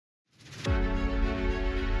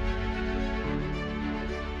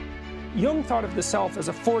Jung thought of the self as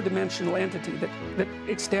a four-dimensional entity that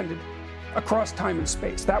extended across time and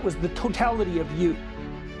space. That was the totality of you.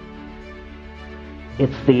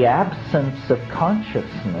 It's the absence of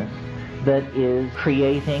consciousness that is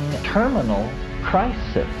creating terminal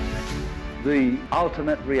crisis. The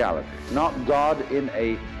ultimate reality, not God in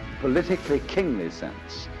a politically kingly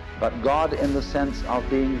sense, but God in the sense of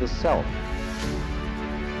being the self.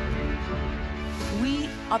 We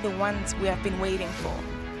are the ones we have been waiting for.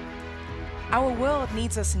 Our world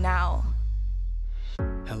needs us now.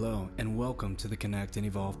 Hello, and welcome to the Connect and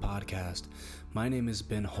Evolve podcast. My name is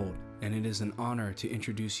Ben Holt, and it is an honor to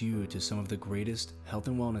introduce you to some of the greatest health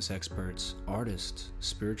and wellness experts, artists,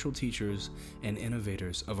 spiritual teachers, and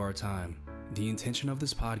innovators of our time. The intention of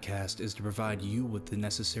this podcast is to provide you with the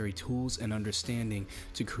necessary tools and understanding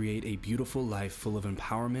to create a beautiful life full of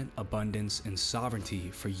empowerment, abundance, and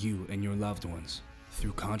sovereignty for you and your loved ones.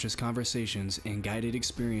 Through conscious conversations and guided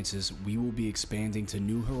experiences, we will be expanding to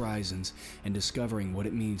new horizons and discovering what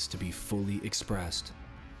it means to be fully expressed.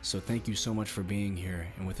 So thank you so much for being here,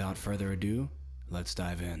 and without further ado, let's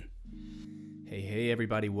dive in. Hey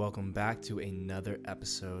everybody, welcome back to another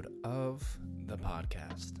episode of the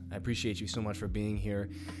podcast. I appreciate you so much for being here.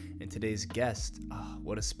 And today's guest,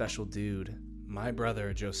 what a special dude. My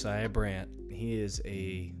brother, Josiah Brandt. He is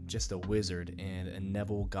just a wizard and a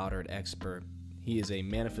Neville Goddard expert. He is a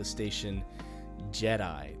manifestation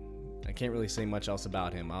Jedi. I can't really say much else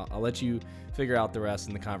about him. I'll let you figure out the rest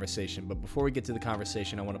in the conversation. But before we get to the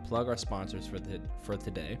conversation, I want to plug our sponsors for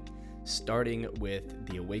today, starting with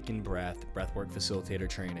the Awaken Breath Breathwork Facilitator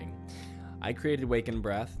Training. I created Awaken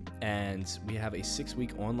Breath, and we have a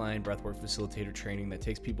 6-week online breathwork facilitator training that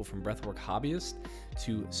takes people from breathwork hobbyists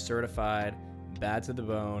to certified, bad to the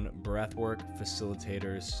bone breathwork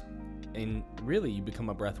facilitators. And really, you become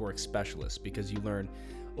a breathwork specialist because you learn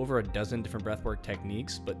over a dozen different breathwork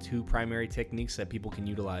techniques, but 2 primary techniques that people can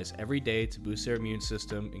utilize every day to boost their immune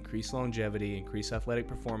system, increase longevity, increase athletic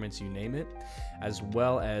performance, you name it, as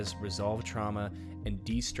well as resolve trauma and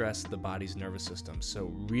de-stress the body's nervous system.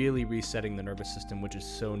 So really resetting the nervous system, which is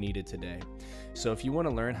so needed today. So if you want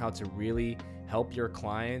to learn how to really help your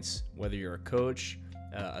clients, whether you're a coach,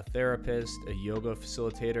 a therapist, a yoga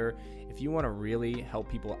facilitator, if you want to really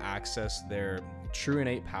help people access their true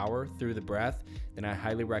innate power through the breath, then I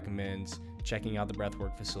highly recommend checking out the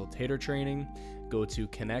Breathwork Facilitator Training. Go to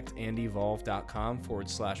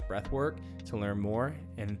connectandevolve.com/breathwork to learn more.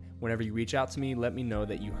 And whenever you reach out to me, let me know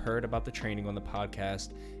that you heard about the training on the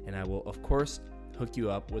podcast, and I will, of course, hook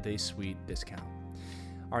you up with a sweet discount.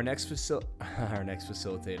 Our next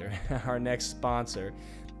sponsor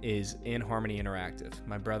is In Harmony Interactive.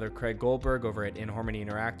 My brother Craig Goldberg over at In Harmony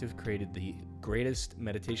Interactive created the greatest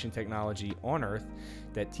meditation technology on earth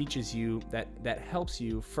that teaches you, that helps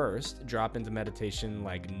you first drop into meditation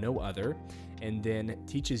like no other, and then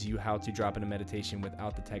teaches you how to drop into meditation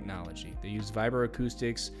without the technology. They use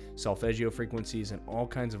vibroacoustics, solfeggio frequencies, and all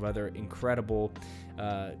kinds of other incredible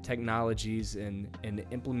technologies and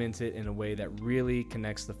implement it in a way that really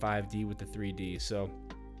connects the 5D with the 3D. So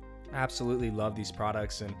absolutely love these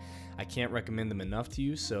products, and I can't recommend them enough to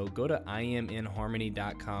you. So go to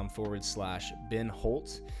iaminharmony.com/Ben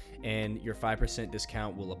Holt, and your 5%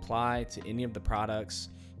 discount will apply to any of the products.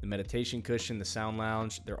 The meditation cushion, the sound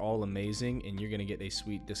lounge, they're all amazing, and you're going to get a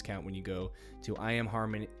sweet discount when you go to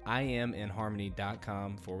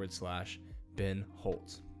iaminharmony.com/Ben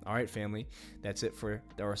Holt. All right, family, that's it for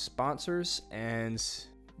our sponsors. And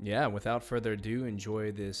yeah, without further ado,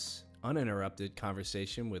 enjoy this uninterrupted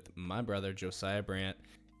conversation with my brother Josiah Brandt.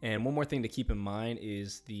 And one more thing to keep in mind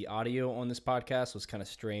is the audio on this podcast was kind of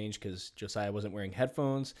strange because Josiah wasn't wearing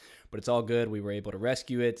headphones, but it's all good. We were able to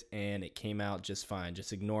rescue it, and it came out just fine.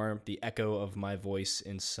 Just ignore the echo of my voice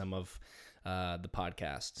in some of the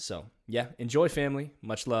podcast. So yeah, enjoy, family.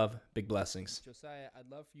 Much love. Big blessings. Josiah, I'd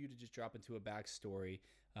love for you to just drop into a backstory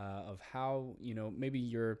of how, maybe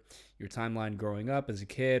your timeline growing up as a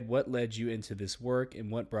kid, what led you into this work, and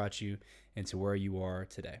what brought you into where you are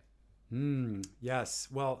today. Yes.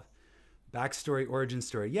 Well, backstory, origin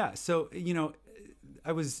story. Yeah. So,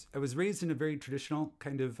 I was raised in a very traditional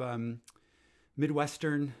kind of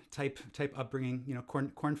Midwestern type upbringing,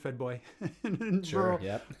 corn-fed boy in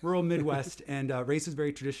rural Midwest, and raised with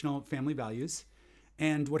very traditional family values.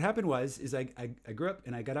 And what happened is I grew up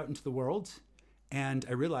and I got out into the world, and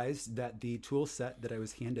I realized that the tool set that I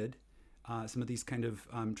was handed, some of these kind of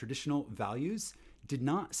traditional values, did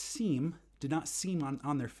not seem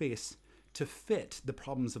on their face to fit the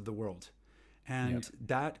problems of the world. And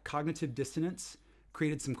that cognitive dissonance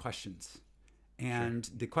created some questions. And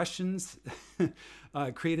the questions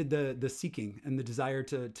created the seeking and the desire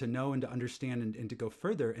to know and to understand and to go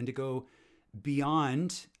further and to go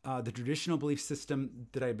beyond the traditional belief system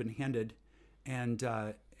that I had been handed, and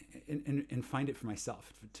find it for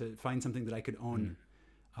myself, to find something that I could own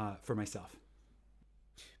for myself.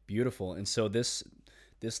 Beautiful. And so this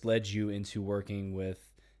led you into working with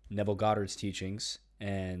Neville Goddard's teachings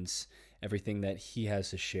and everything that he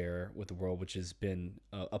has to share with the world, which has been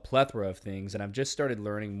a plethora of things. And I've just started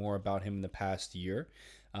learning more about him in the past year.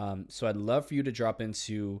 So I'd love for you to drop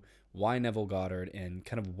into why Neville Goddard and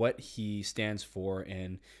kind of what he stands for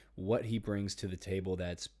and what he brings to the table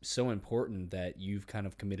that's so important that you've kind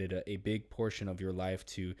of committed a big portion of your life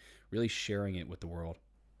to really sharing it with the world.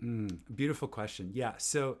 Beautiful question. Yeah.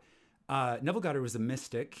 So Neville Goddard was a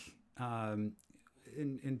mystic,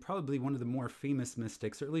 and probably one of the more famous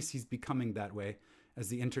mystics, or at least he's becoming that way as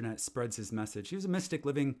the internet spreads his message. He was a mystic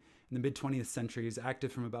living in the mid-20th century. He was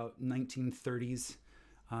active from about 1930s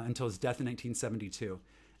until his death in 1972.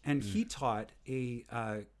 And he taught he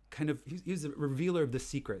was a revealer of the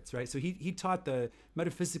secrets, right? So he taught the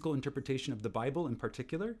metaphysical interpretation of the Bible in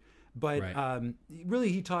particular, but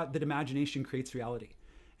really he taught that imagination creates reality.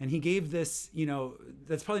 And he gave this,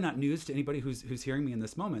 that's probably not news to anybody who's hearing me in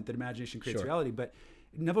this moment, that imagination creates reality, but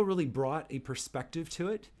Neville really brought a perspective to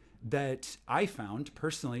it that I found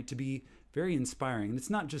personally to be very inspiring. And it's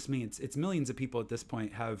not just me, it's millions of people at this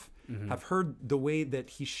point have heard the way that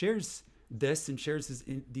he shares this and shares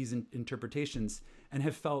these interpretations and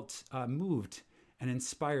have felt moved and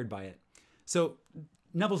inspired by it. So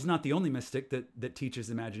Neville's not the only mystic that teaches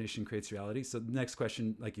imagination creates reality. So the next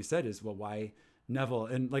question, like you said, is, well, why Neville?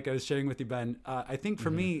 And like I was sharing with you, Ben, I think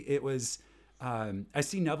for me, it was, I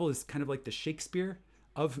see Neville as kind of like the Shakespeare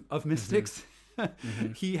of mystics.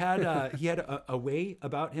 He had a way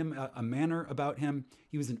about him, a manner about him.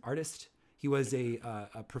 He was an artist. He was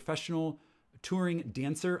a professional touring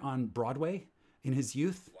dancer on Broadway in his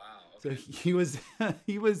youth. Wow. Okay. So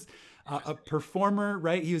he was a performer,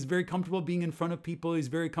 right? He was very comfortable being in front of people. He's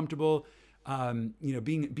very comfortable,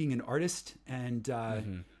 being an artist, and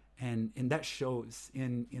that shows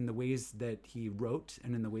in the ways that he wrote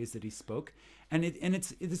and in the ways that he spoke. And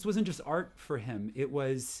this wasn't just art for him. It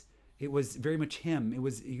was very much him.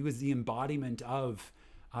 He was the embodiment of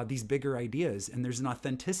these bigger ideas, and there's an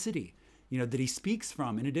authenticity, that he speaks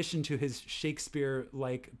from. In addition to his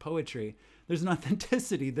Shakespeare-like poetry, there's an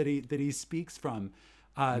authenticity that he speaks from.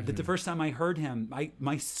 That the first time I heard him,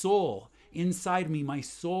 my soul inside me, my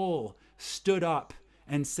soul stood up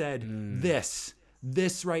and said,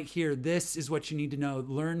 "This right here, this is what you need to know.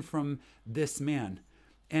 Learn from this man."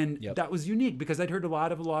 And that was unique because I'd heard a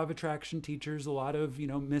lot of law of attraction teachers, a lot of,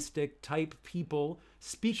 mystic type people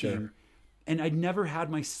speaking. And I'd never had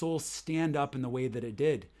my soul stand up in the way that it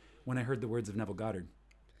did when I heard the words of Neville Goddard.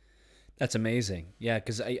 That's amazing. Yeah,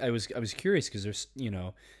 because I was curious because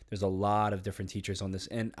there's a lot of different teachers on this,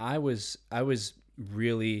 and I was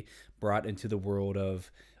really brought into the world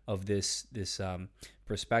of this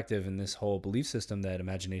perspective and this whole belief system that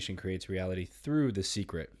imagination creates reality through The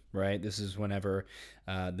Secret, right? This is whenever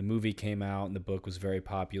the movie came out and the book was very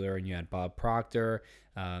popular, and you had Bob Proctor,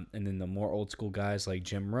 and then the more old school guys like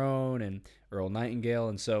Jim Rohn and Earl Nightingale,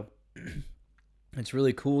 and so it's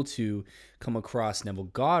really cool to come across Neville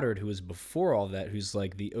Goddard, who was before all that, who's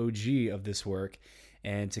like the OG of this work,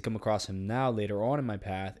 and to come across him now later on in my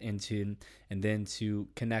path, and then to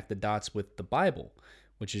connect the dots with the Bible,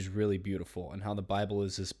 which is really beautiful, and how the Bible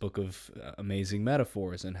is this book of amazing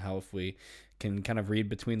metaphors, and how if we can kind of read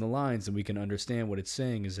between the lines and we can understand what it's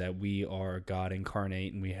saying is that we are God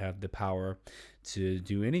incarnate and we have the power to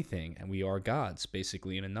do anything, and we are gods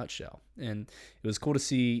basically in a nutshell. And it was cool to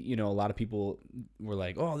see, a lot of people were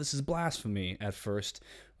like, oh, this is blasphemy at first,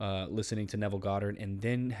 listening to Neville Goddard, and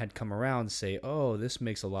then had come around and say, oh, this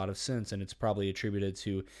makes a lot of sense, and it's probably attributed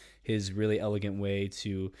to his really elegant way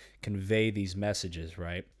to convey these messages,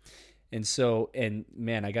 right? And so, and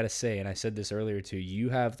man, I gotta say, and I said this earlier too, you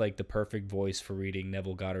have like the perfect voice for reading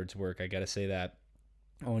Neville Goddard's work. I gotta say that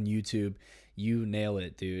on YouTube, you nail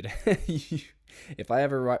it, dude. If I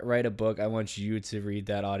ever write a book, I want you to read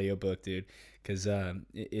that audiobook, dude, because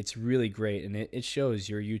it's really great, and it shows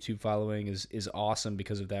your YouTube following is awesome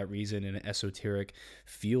because of that reason, in an esoteric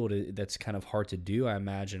field that's kind of hard to do, I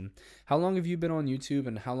imagine. How long have you been on YouTube,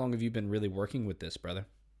 and how long have you been really working with this, brother?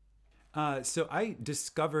 So I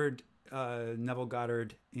discovered Neville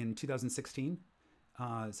Goddard in 2016.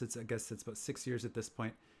 So I guess it's about 6 years at this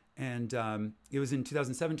point. And it was in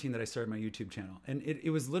 2017 that I started my YouTube channel. And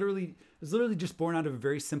it was literally just born out of a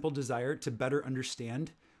very simple desire to better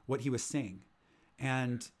understand what he was saying.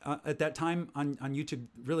 And at that time on YouTube,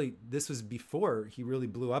 really, this was before he really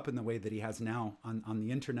blew up in the way that he has now on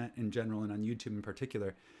the internet in general and on YouTube in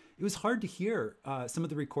particular. It was hard to hear some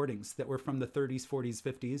of the recordings that were from the 30s, 40s,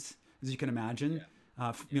 50s, as you can imagine.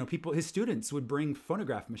 His students would bring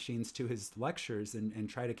phonograph machines to his lectures and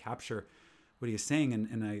try to capture what he was saying.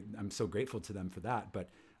 And I'm so grateful to them for that.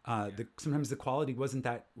 But sometimes the quality wasn't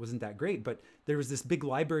that great. But there was this big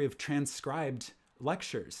library of transcribed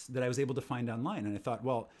lectures that I was able to find online. And I thought,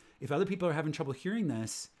 well, if other people are having trouble hearing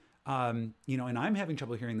this, and I'm having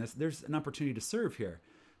trouble hearing this, there's an opportunity to serve here.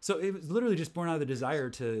 So it was literally just born out of the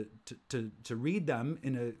desire to read them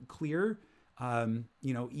in a clear,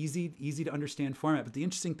 easy to understand format. But the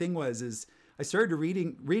interesting thing is I started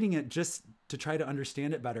reading it just to try to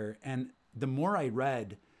understand it better. And the more I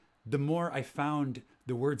read, the more I found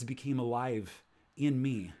the words became alive in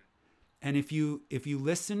me. And if you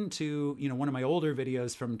listen to, one of my older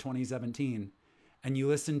videos from 2017, and you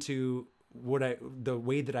listen to the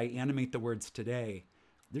way that I animate the words today,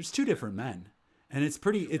 there's two different men. And it's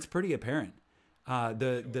pretty apparent,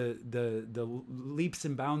 the leaps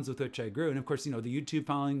and bounds with which I grew. And of course, the YouTube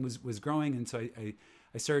following was growing. And so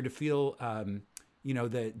I started to feel,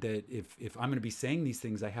 that if I'm going to be saying these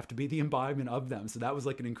things, I have to be the embodiment of them. So that was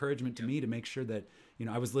like an encouragement to me to make sure that,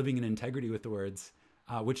 I was living in integrity with the words,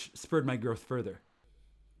 which spurred my growth further.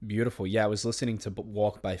 Beautiful. Yeah, I was listening to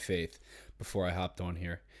Walk by Faith before I hopped on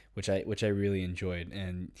here, which I really enjoyed.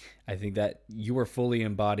 And I think that you were fully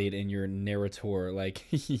embodied in your narrator, like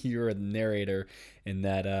you're a narrator in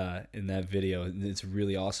that video. It's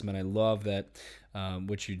really awesome. And I love that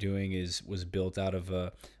what you're doing was built out of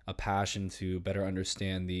a passion to better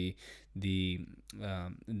understand the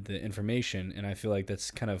information. And I feel like that's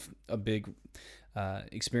kind of a big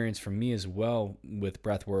experience for me as well with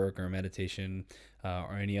breath work or meditation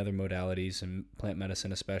or any other modalities, and plant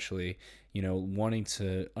medicine especially, wanting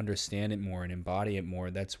to understand it more and embody it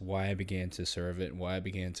more. That's why I began to serve it, why I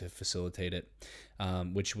began to facilitate it,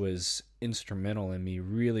 which was instrumental in me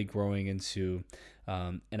really growing into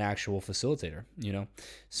an actual facilitator,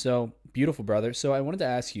 So beautiful, brother. So I wanted to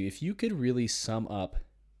ask you if you could really sum up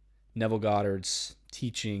Neville Goddard's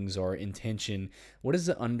teachings or intention. What is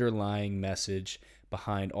the underlying message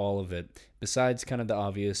behind all of it? Besides kind of the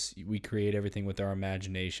obvious, we create everything with our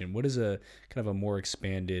imagination. What is a kind of a more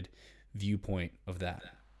expanded viewpoint of that?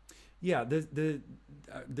 Yeah,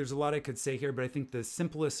 there's a lot I could say here, but I think the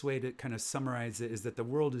simplest way to kind of summarize it is that the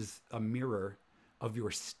world is a mirror of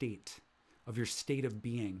your state of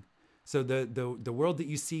being. So the world that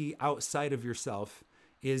you see outside of yourself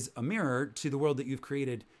is a mirror to the world that you've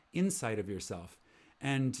created inside of yourself.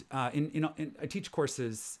 And I teach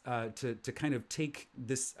courses to kind of take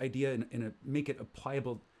this idea and make it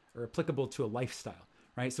applicable to a lifestyle,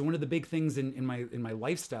 right? So one of the big things in my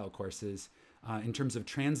lifestyle courses, in terms of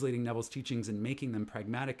translating Neville's teachings and making them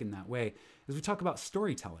pragmatic in that way, is we talk about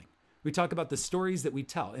storytelling. We talk about the stories that we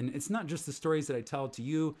tell, and it's not just the stories that I tell to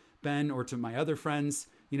you, Ben, or to my other friends.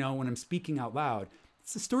 When I'm speaking out loud,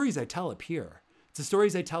 it's the stories I tell up here. It's the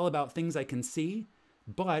stories I tell about things I can see,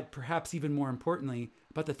 but perhaps even more importantly,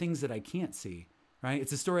 about the things that I can't see, right?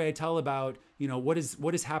 It's a story I tell about, what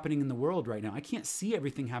is happening in the world right now. I can't see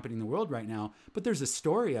everything happening in the world right now, but there's a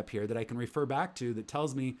story up here that I can refer back to that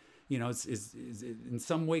tells me, is in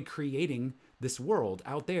some way creating this world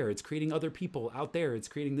out there. It's creating other people out there. It's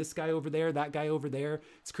creating this guy over there, that guy over there.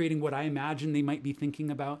 It's creating what I imagine they might be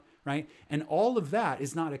thinking about, right? And all of that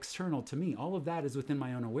is not external to me. All of that is within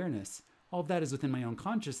my own awareness. All of that is within my own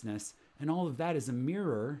consciousness. And all of that is a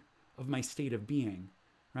mirror of my state of being,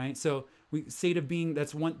 right? So state of being,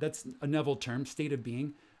 that's a Neville term, state of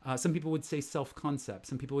being. Some people would say self-concept.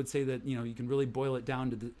 Some people would say that, you can really boil it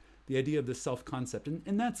down to the idea of the self-concept.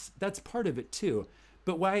 And that's part of it too.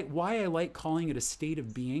 But why I like calling it a state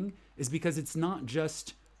of being is because it's not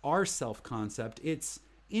just our self-concept, it's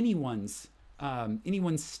anyone's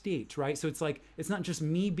state, right? So it's not just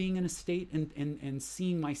me being in a state and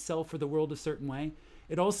seeing myself or the world a certain way.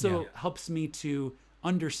 It also helps me to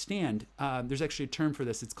understand. There's actually a term for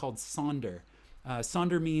this. It's called sonder.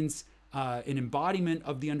 Sonder means an embodiment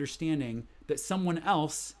of the understanding that someone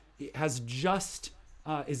else has just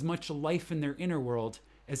as much life in their inner world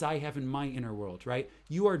as I have in my inner world, right?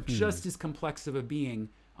 You are just as complex of a being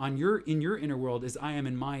in your inner world as I am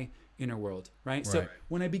in my inner world, right? So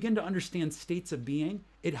when I begin to understand states of being,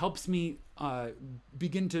 it helps me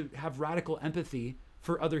begin to have radical empathy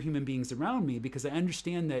for other human beings around me, because I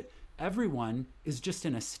understand that everyone is just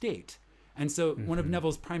in a state. And so one of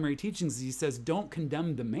Neville's primary teachings is he says, don't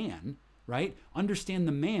condemn the man, right? Understand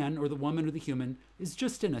the man or the woman or the human is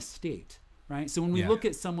just in a state, right? So when we look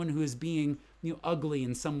at someone who is being ugly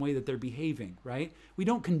in some way that they're behaving, right? We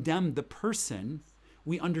don't condemn the person.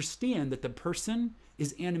 We understand that the person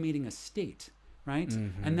is animating a state, right?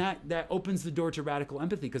 Mm-hmm. And that opens the door to radical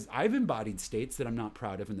empathy, because I've embodied states that I'm not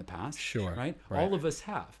proud of in the past, Sure, right? right. All of us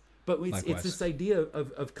have. But it's this idea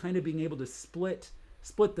of kind of being able to split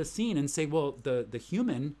the scene and say, well, the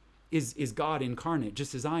human is God incarnate,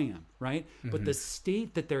 just as I am, right? Mm-hmm. But the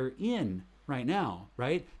state that they're in right now,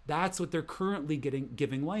 right? That's what they're currently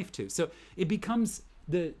giving life to. So it becomes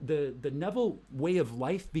the Neville way of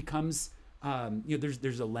life becomes,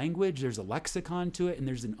 there's a language, there's a lexicon to it, and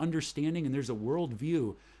there's an understanding, and there's a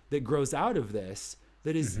worldview that grows out of this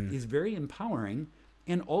that is very empowering,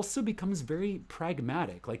 and also becomes very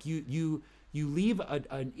pragmatic. Like you leave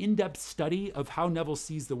an in-depth study of how Neville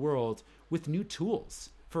sees the world with new tools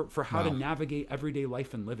for how to navigate everyday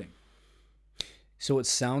life and living. So it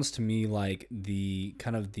sounds to me like the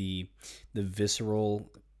kind of the visceral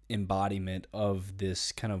embodiment of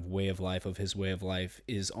this kind of way of life, of his way of life,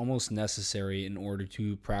 is almost necessary in order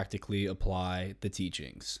to practically apply the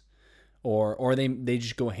teachings. Or they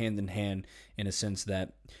just go hand in hand, in a sense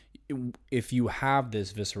that if you have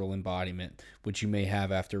this visceral embodiment, which you may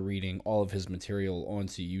have after reading all of his material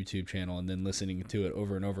onto YouTube channel and then listening to it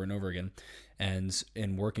over and over and over again,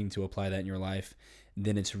 and working to apply that in your life,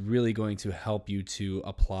 then it's really going to help you to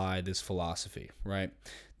apply this philosophy, right?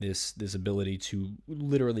 This ability to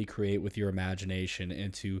literally create with your imagination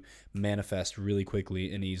and to manifest really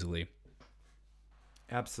quickly and easily.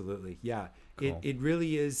 Absolutely. Yeah. Cool. It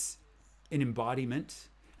really is an embodiment.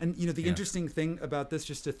 And the interesting thing about this,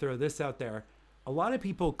 just to throw this out there, a lot of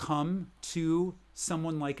people come to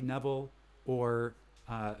someone like Neville or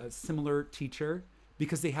a similar teacher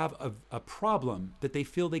because they have a problem that they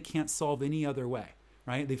feel they can't solve any other way,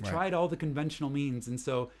 right? They've tried all the conventional means, and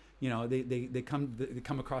so they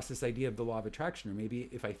come across this idea of the law of attraction, or maybe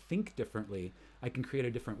if I think differently, I can create a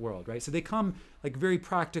different world, right? So they come like very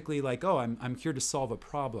practically, like, oh, I'm here to solve a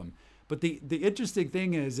problem. But the interesting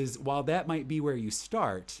thing is while that might be where you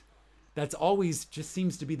start, that's always just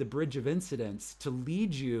seems to be the bridge of incidents to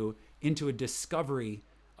lead you into a discovery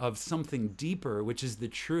of something deeper, which is the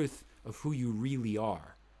truth of who you really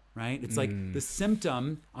are, right? It's like the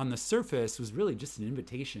symptom on the surface was really just an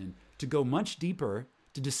invitation to go much deeper,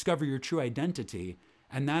 to discover your true identity.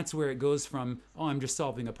 And that's where it goes from, oh, I'm just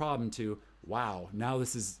solving a problem, to, wow, now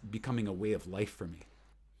this is becoming a way of life for me.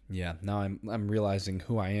 Yeah, now I'm realizing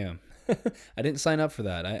who I am. I didn't sign up for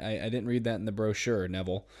that. I didn't read that in the brochure,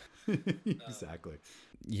 Neville. Exactly.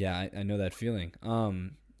 Yeah, I know that feeling.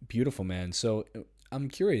 Beautiful, man. So I'm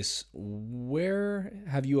curious, where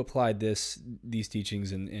have you applied these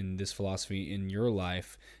teachings and this philosophy in your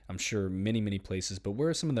life? I'm sure many places, but where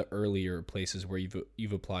are some of the earlier places where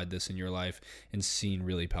you've applied this in your life and seen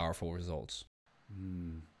really powerful results?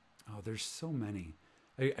 Oh, there's so many.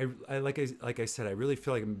 I like I said, I really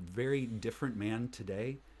feel like I'm a very different man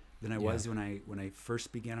today than I was when I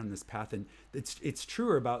first began on this path. And it's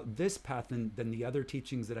truer about this path than the other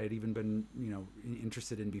teachings that I'd even been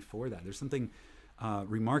interested in before that. There's something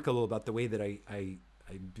remarkable about the way that I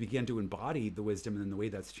began to embody the wisdom, and then the way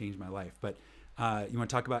that's changed my life. But you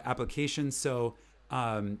want to talk about applications? So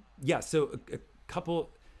so a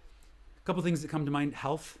couple things that come to mind.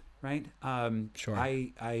 Health, right? Sure.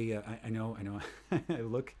 I know I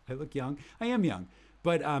look young. I am young,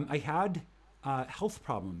 but I had health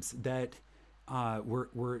problems that I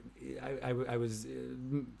was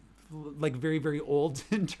like very, very old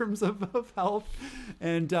in terms of health,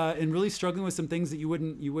 and really struggling with some things that you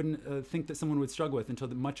wouldn't think that someone would struggle with until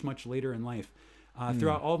much later in life.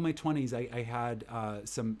 Throughout all of my 20s, I had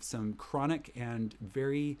some chronic and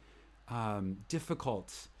very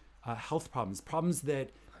difficult health problems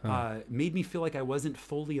that made me feel like I wasn't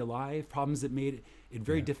fully alive, problems that made it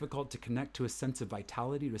very difficult to connect to a sense of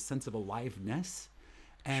vitality, to a sense of aliveness.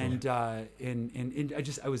 And and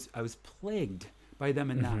I was plagued by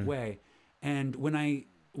them in that way. And when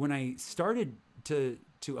I started to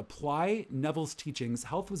apply Neville's teachings,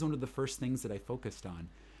 health was one of the first things that I focused on.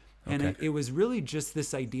 And it was really just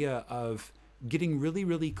this idea of getting really,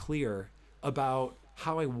 really clear about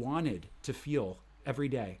how I wanted to feel every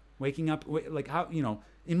day. Waking up, like how,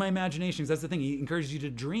 in my imaginations, that's the thing. He encourages you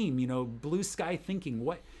to dream, blue sky thinking.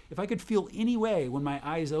 What if I could feel any way when my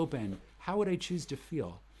eyes open? How would I choose to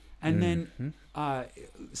feel? And then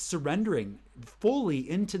surrendering fully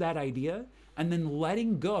into that idea, and then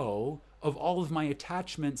letting go of all of my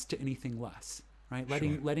attachments to anything less. Right,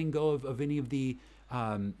 letting go of any of the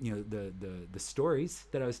the stories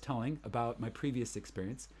that I was telling about my previous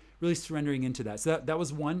experience. Really surrendering into that. So that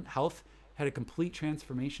was one. Health had a complete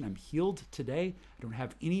transformation. I'm healed today. I don't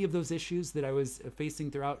have any of those issues that I was facing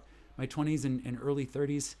throughout my 20s and early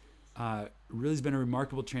 30s, really has been a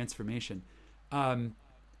remarkable transformation.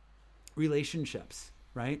 Relationships,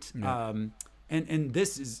 right? Yeah. And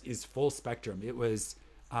this is full spectrum. It was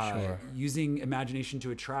using imagination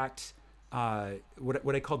to attract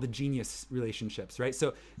what I call the genius relationships, right?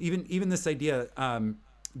 So even this idea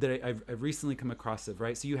that I've recently come across of,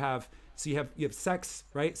 right? So you have sex,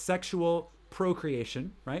 right? Sexual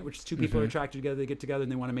procreation, right? Which is two people are attracted together, they get together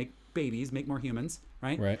and they want to make babies, make more humans,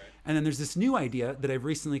 right? Right. And then there's this new idea that I've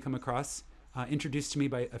recently come across, introduced to me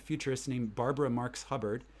by a futurist named Barbara Marx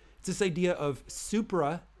Hubbard. It's this idea of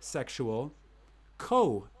suprasexual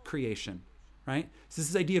co-creation, right? So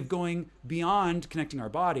this idea of going beyond connecting our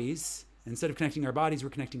bodies. Instead of connecting our bodies,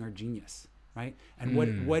 we're connecting our genius, right? And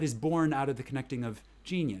what is born out of the connecting of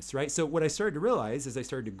genius, right? So what I started to realize as I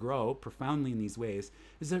started to grow profoundly in these ways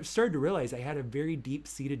is I started to realize I had a very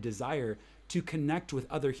deep-seated desire to connect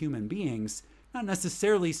with other human beings, not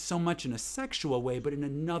necessarily so much in a sexual way, but in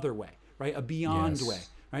another way, right? A beyond way,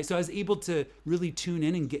 right? So I was able to really tune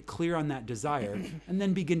in and get clear on that desire and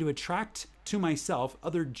then begin to attract to myself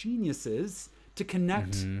other geniuses to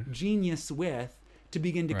connect genius with, to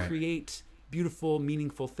begin to create beautiful,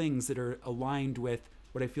 meaningful things that are aligned with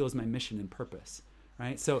what I feel is my mission and purpose,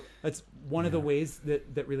 right? So that's one of the ways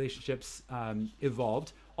that relationships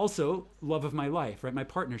evolved. Also, love of my life, right? My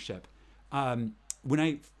partnership. When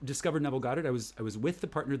I discovered Neville Goddard, I was with the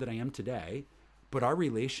partner that I am today, but our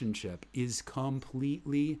relationship is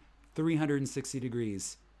completely 360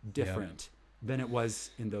 degrees different than it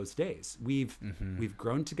was in those days. We've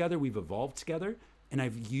grown together, we've evolved together, and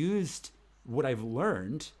I've used what I've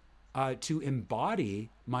learned to embody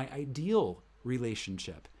my ideal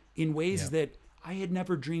relationship in ways that I had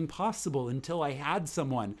never dreamed possible until I had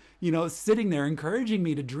someone, sitting there encouraging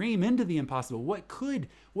me to dream into the impossible. What could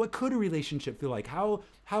a relationship feel like?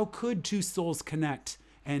 How could two souls connect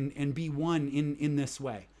and be one in this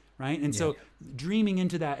way, right? And so dreaming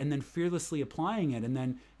into that and then fearlessly applying it. And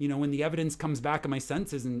then, when the evidence comes back in my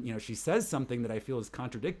senses and, she says something that I feel is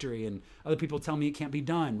contradictory and other people tell me it can't be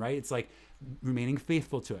done, right? It's like remaining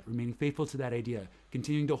faithful to it, remaining faithful to that idea,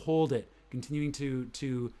 continuing to hold it, continuing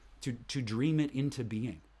to dream it into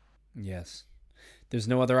being. Yes. There's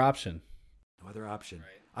no other option. No other option. Right.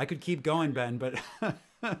 I could keep going, Ben, but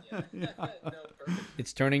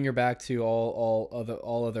it's turning your back to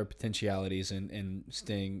all other potentialities and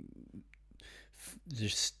staying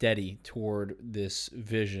just steady toward this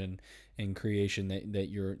vision and creation that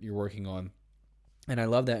you're working on. And I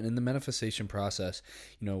love that. And in the manifestation process,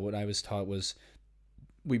 what I was taught was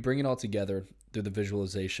we bring it all together through the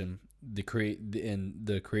visualization. The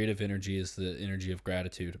creative energy is the energy of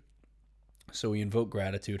gratitude. So we invoke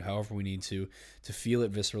gratitude however we need to feel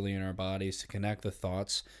it viscerally in our bodies, to connect the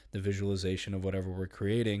thoughts, the visualization of whatever we're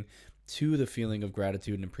creating to the feeling of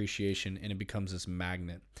gratitude and appreciation, and it becomes this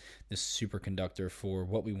magnet, this superconductor for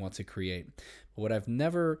what we want to create. But what I've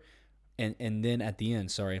never, and then at the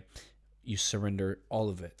end, you surrender all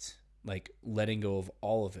of it, like letting go of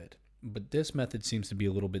all of it. But this method seems to be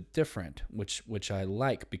a little bit different, which I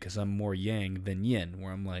like because I'm more yang than yin,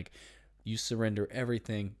 where I'm like, you surrender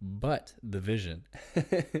everything but the vision.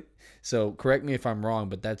 So correct me if I'm wrong,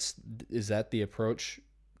 but is that the approach?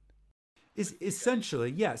 Is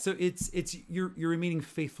essentially, yeah. So it's you're remaining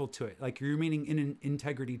faithful to it, like you're remaining in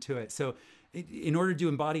integrity to it. So in order to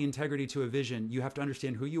embody integrity to a vision, you have to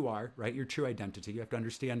understand who you are, right? Your true identity. You have to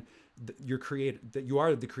understand that you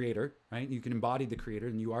are the creator, right? You can embody the creator,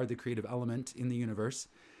 and you are the creative element in the universe.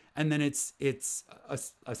 And then it's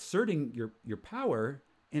asserting your power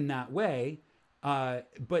in that way.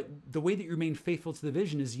 But the way that you remain faithful to the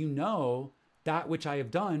vision is, that which I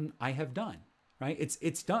have done, right?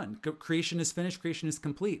 It's done. Creation is finished. Creation is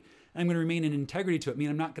complete. And I'm going to remain in integrity to it. I mean,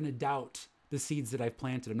 I'm not going to doubt the seeds that I've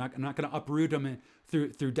planted. I'm not going to uproot them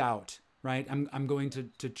through doubt, right? I'm going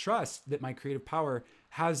to trust that my creative power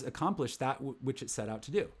has accomplished that which it set out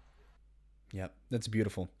to do. Yep, that's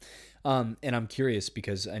beautiful. And I'm curious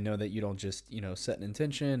because I know that you don't just, set an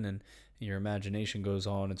intention and your imagination goes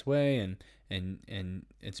on its way and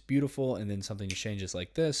it's beautiful, and then something changes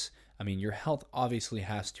like this. I mean, your health obviously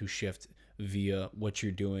has to shift via what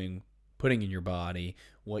you're doing, putting in your body,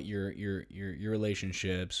 what your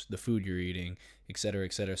relationships, the food you're eating, et cetera,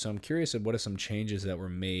 et cetera. So I'm curious of what are some changes that were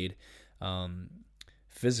made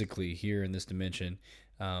physically here in this dimension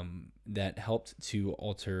that helped to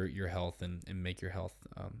alter your health and make your health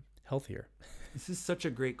healthier. This is such a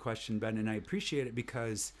great question, Ben, and I appreciate it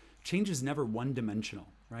because change is never one-dimensional,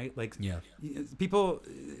 right? Like Yeah. people,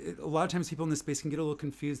 a lot of times people in this space can get a little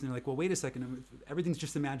confused and they're like, well, wait a second, if everything's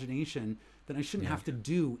just imagination, then I shouldn't have to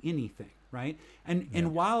do anything, right?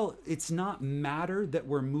 And while it's not matter that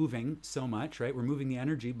we're moving so much, right? We're moving the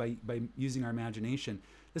energy by using our imagination.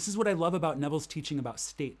 This is what I love about Neville's teaching about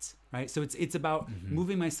states, right? So it's about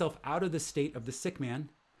moving myself out of the state of the sick man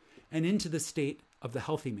and into the state of the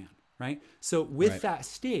healthy man, right? So with that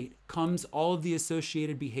state comes all of the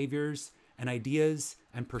associated behaviors and ideas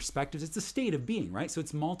and perspectives. It's a state of being, right? So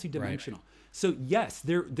it's multidimensional. Right. So yes,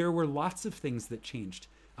 there were lots of things that changed.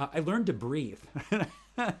 I learned to breathe.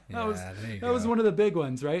 that was one of the big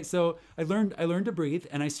ones, right? So I learned to breathe,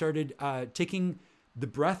 and I started taking the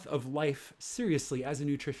breath of life seriously as a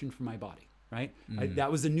nutrition for my body, right?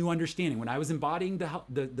 That was a new understanding. When I was embodying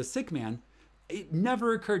the sick man, it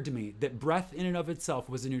never occurred to me that breath in and of itself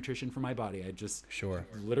was a nutrition for my body. I just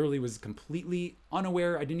literally was completely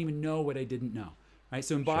unaware. I didn't even know what I didn't know, right?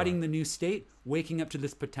 So embodying the new state, waking up to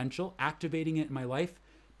this potential, activating it in my life,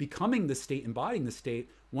 becoming the state, embodying the state,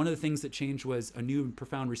 one of the things that changed was a new and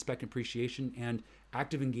profound respect and appreciation and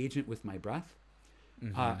active engagement with my breath.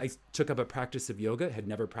 I took up a practice of yoga, had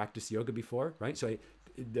never practiced yoga before, right? So I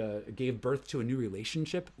gave birth to a new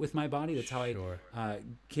relationship with my body. That's how I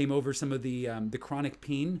came over some of the chronic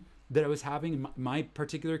pain that I was having in my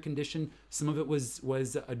particular condition. Some of it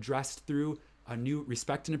was addressed through a new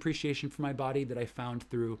respect and appreciation for my body that I found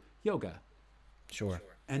through yoga.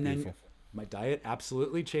 And then my diet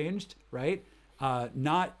absolutely changed, right?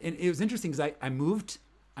 And it was interesting because I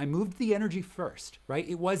moved the energy first, right?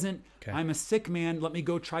 It wasn't, I'm a sick man, let me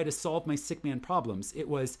go try to solve my sick man problems. It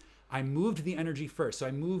was, I moved the energy first. So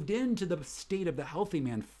I moved into the state of the healthy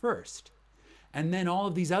man first. And then all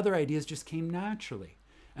of these other ideas just came naturally.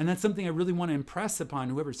 And that's something I really want to impress upon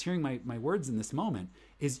whoever's hearing my words in this moment,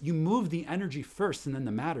 is you move the energy first and then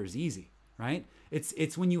the matter's easy, right?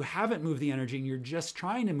 It's when you haven't moved the energy and you're just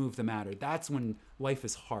trying to move the matter, that's when life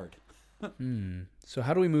is hard. So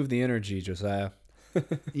how do we move the energy, Josiah?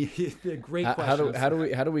 Great question.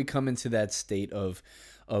 How do we come into that state of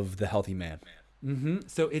the healthy man?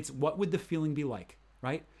 So it's, what would the feeling be like,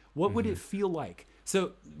 right? What would it feel like?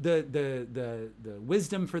 So the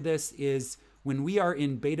wisdom for this is, when we are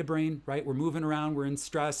in beta brain, right? We're moving around, we're in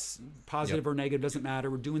stress, positive or negative, doesn't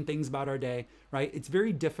matter. We're doing things about our day, right? It's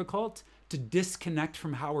very difficult to disconnect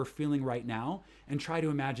from how we're feeling right now and try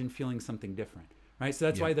to imagine feeling something different, right? So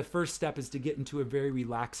that's why the first step is to get into a very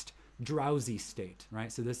relaxed, drowsy state,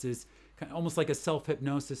 right? So this is kind of almost like a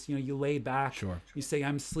self-hypnosis. You lay back, you say,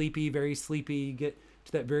 I'm sleepy, very sleepy. You get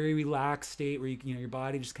to that very relaxed state where your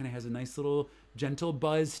body just kind of has a nice little gentle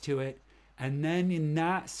buzz to it. And then in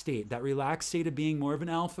that state, that relaxed state of being, more of an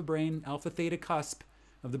alpha brain, alpha theta cusp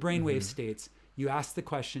of the brainwave states, you ask the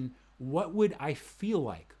question, what would I feel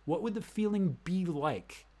like? What would the feeling be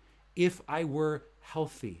like if I were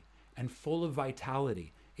healthy and full of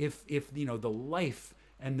vitality? If the life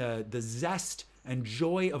and the zest and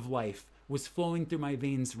joy of life was flowing through my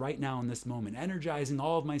veins right now in this moment, energizing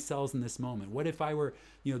all of my cells in this moment? What if I were,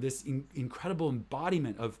 this incredible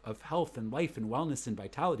embodiment of health and life and wellness and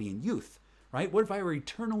vitality and youth, right? What if I were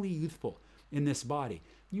eternally youthful in this body?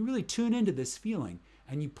 You really tune into this feeling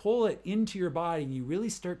and you pull it into your body and you really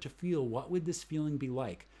start to feel, what would this feeling be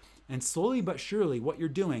like? And slowly but surely, what you're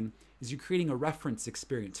doing is you're creating a reference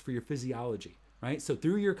experience for your physiology, right? So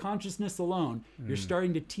through your consciousness alone, you're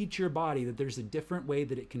starting to teach your body that there's a different way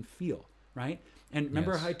that it can feel, right? And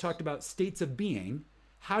remember how I talked about states of being?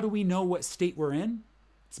 How do we know what state we're in?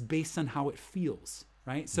 It's based on how it feels,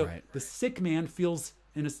 right? So the sick man feels,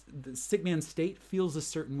 the sick man's state feels a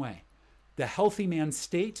certain way. The healthy man's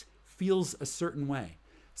state feels a certain way.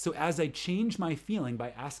 So as I change my feeling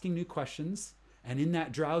by asking new questions, and in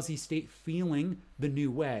that drowsy state feeling the new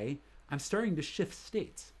way, I'm starting to shift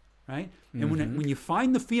states, right? And when you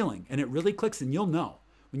find the feeling and it really clicks, and you'll know,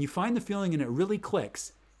 when you find the feeling and it really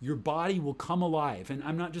clicks, your body will come alive. And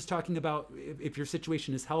I'm not just talking about if your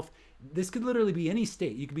situation is health. This could literally be any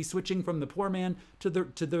state. You could be switching from the poor man to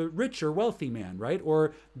the rich or wealthy man, right?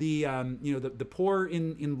 Or the poor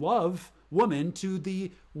in love woman to the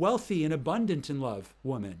wealthy and abundant in love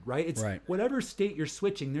woman, right? It's whatever state you're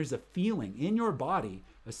switching, there's a feeling in your body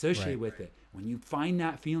associated with it. When you find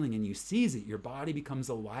that feeling and you seize it, your body becomes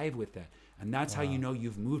alive with it. And that's how you know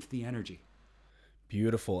you've moved the energy.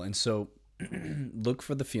 Beautiful. And so look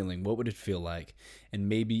for the feeling. What would it feel like? And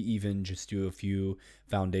maybe even just do a few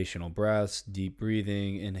foundational breaths, deep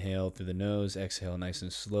breathing, inhale through the nose, exhale nice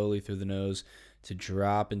and slowly through the nose to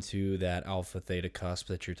drop into that alpha theta cusp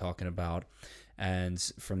that you're talking about. And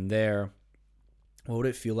from there, What would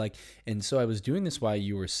it feel like? And so I was doing this while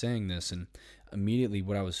you were saying this, and immediately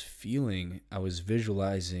what I was feeling, I was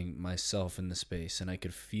visualizing myself in the space, and I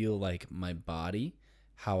could feel like my body,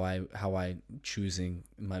 how I choosing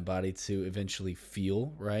my body to eventually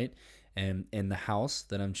feel, right? And the house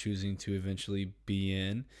that I'm choosing to eventually be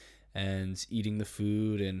in, and eating the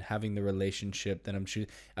food and having the relationship that I'm choosing.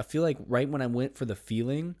 I feel like right when I went for the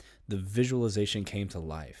feeling, the visualization came to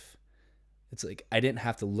life. It's like I didn't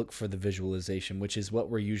have to look for the visualization, which is what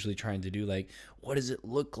we're usually trying to do. Like, what does it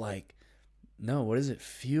look like? No, what does it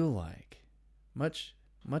feel like? Much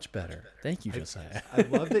better. Thank you, Josiah. I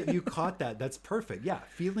love that you caught that. That's perfect. Yeah,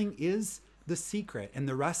 feeling is the secret, and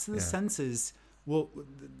the rest of the senses will.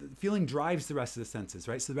 The feeling drives the rest of the senses,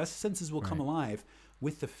 right? So the rest of the senses will come alive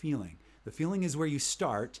with the feeling. The feeling is where you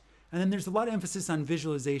start, and then there's a lot of emphasis on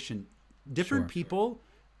visualization. Different people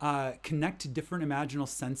connect to different imaginal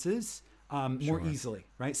senses more easily,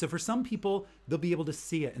 right? So for some people, they'll be able to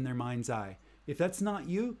see it in their mind's eye. If that's not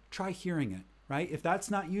you, try hearing it, right? If that's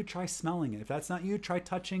not you, try smelling it. If that's not you, try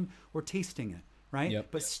touching or tasting it, right? Yep.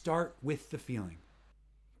 But start with the feeling.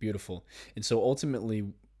 Beautiful. And so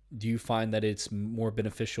ultimately, do you find that it's more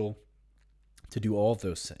beneficial to do all of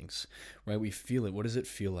those things, right? We feel it. What does it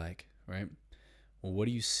feel like, right? Well, what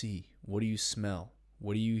do you see? What do you smell?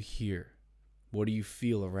 What do you hear? What do you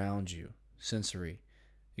feel around you? Sensory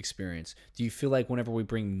experience. Do you feel like whenever we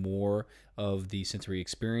bring more of the sensory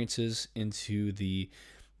experiences into the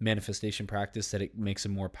manifestation practice that it makes it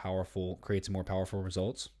more powerful, creates more powerful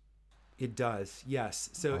results? It does, yes.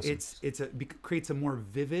 So Awesome. it creates a more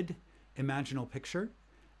vivid imaginal picture,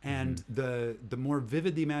 and the more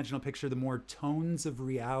vivid the imaginal picture, the more tones of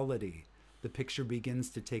reality the picture begins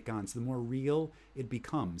to take on. So the more real it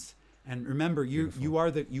becomes. And remember, you are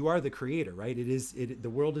the creator, right? The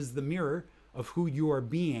world is the mirror of who you are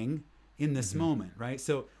being in this moment, right?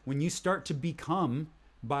 So when you start to become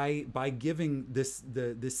by giving this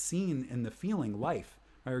scene and the feeling life,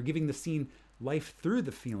 right? Or giving the scene life through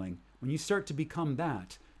the feeling, when you start to become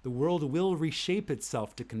that, the world will reshape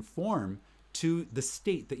itself to conform to the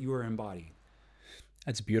state that you are embodying.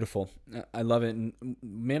 That's beautiful. I love it. And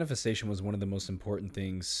manifestation was one of the most important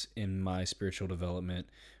things in my spiritual development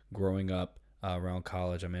growing up. Around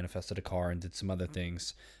college, I manifested a car and did some other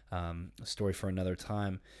things. A story for another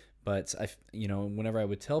time. But whenever I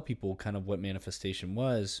would tell people kind of what manifestation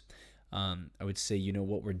was, I would say,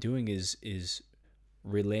 what we're doing is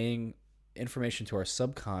relaying information to our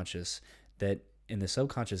subconscious that in the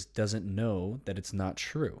subconscious doesn't know that it's not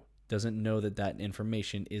true. Doesn't know that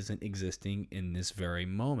information isn't existing in this very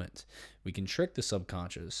moment. We can trick the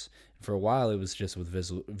subconscious. For a while, it was just with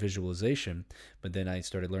visualization, but then I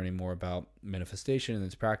started learning more about manifestation and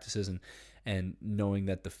its practices, and knowing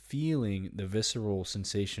that the feeling, the visceral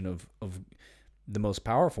sensation of the most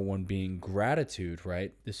powerful one being gratitude,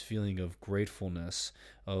 right? This feeling of gratefulness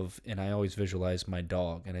and I always visualize my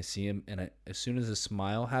dog, and I see him, and as soon as a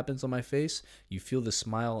smile happens on my face, you feel the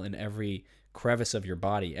smile in every crevice of your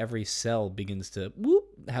body. Every cell begins to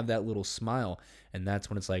have that little smile, and that's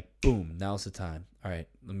when it's like, boom, now's the time. All right,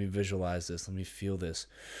 let me visualize this. Let me feel this.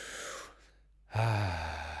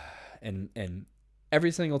 And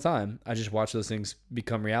every single time, I just watch those things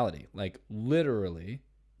become reality, like literally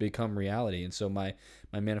become reality. And so my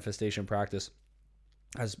manifestation practice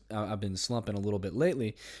I've been slumping a little bit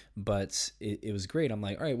lately, but it was great. I'm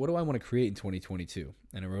like, all right, what do I want to create in 2022?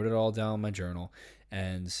 And I wrote it all down in my journal.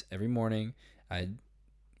 And every morning I'd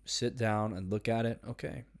sit down and look at it.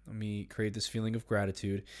 Okay, let me create this feeling of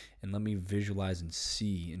gratitude, and let me visualize and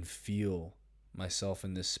see and feel myself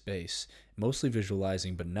in this space. Mostly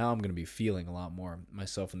visualizing, but now I'm going to be feeling a lot more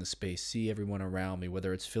myself in the space. See everyone around me,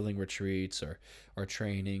 whether it's filling retreats or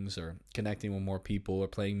trainings or connecting with more people or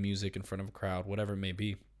playing music in front of a crowd, whatever it may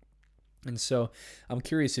be. And so I'm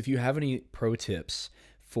curious if you have any pro tips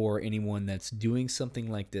for anyone that's doing something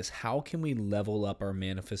like this. How can we level up our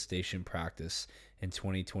manifestation practice in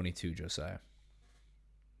 2022, Josiah?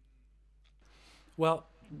 Well,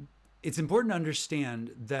 it's important to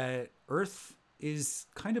understand that Earth is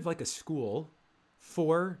kind of like a school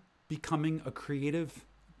for becoming a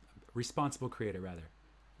responsible creator, rather.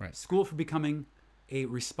 Right. School for becoming a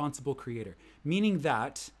responsible creator, meaning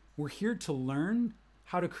that we're here to learn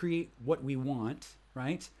how to create what we want,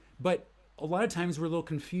 right? But a lot of times we're a little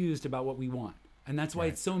confused about what we want. And that's why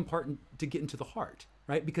it's so important to get into the heart,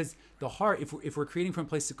 right? Because the heart, if we're creating from a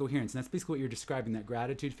place of coherence, and that's basically what you're describing, that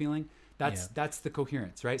gratitude feeling, that's the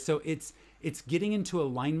coherence, right? So it's getting into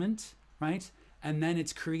alignment, right? And then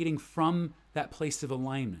it's creating from that place of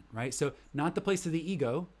alignment, right? So not the place of the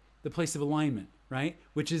ego, the place of alignment, right?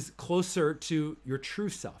 Which is closer to your true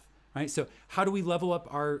self, right? So how do we level up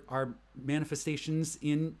our manifestations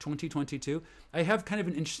in 2022? I have kind of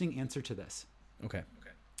an interesting answer to this. Okay.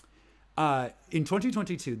 In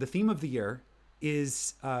 2022, the theme of the year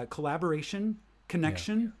is collaboration,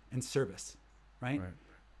 connection, and service, right?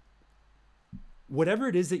 Whatever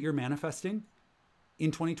it is that you're manifesting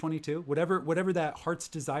in 2022, whatever that heart's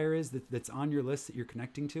desire is that's on your list that you're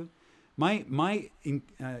connecting to, my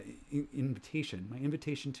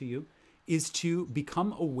invitation to you is to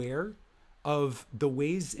become aware of the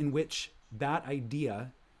ways in which that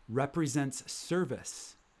idea represents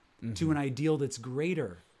service to an ideal that's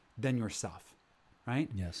greater than yourself, right?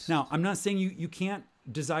 Yes. Now, I'm not saying you can't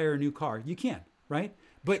desire a new car. You can, right?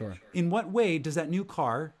 But in what way does that new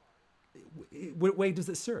car, what way does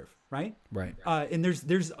it serve, right? Right. And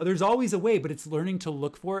there's always a way, but it's learning to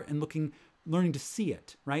look for it and learning to see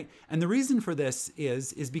it, right? And the reason for this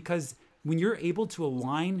is because when you're able to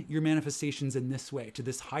align your manifestations in this way, to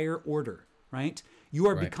this higher order, right? You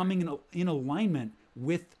are becoming in alignment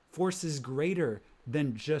with forces greater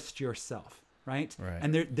than just yourself, right?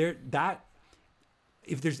 And that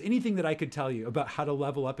if there's anything that I could tell you about how to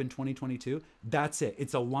level up in 2022, that's it.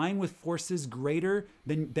 It's align with forces greater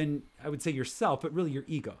than I would say yourself, but really your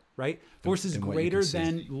ego, right? Forces greater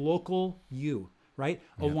than local you, right?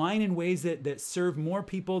 Yeah. Align in ways that serve more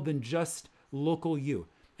people than just local you.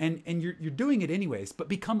 And you're doing it anyways, but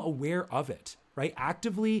become aware of it, right?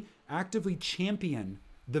 Actively champion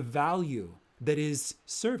the value that is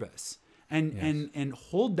service and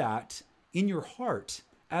hold that in your heart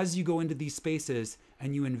as you go into these spaces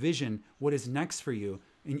and you envision what is next for you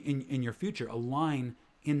in your future. Align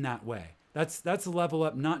in that way. That's a level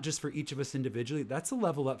up, not just for each of us individually. That's a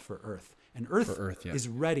level up for Earth. And Earth is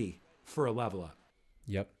ready for a level up.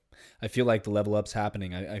 Yep. I feel like the level up's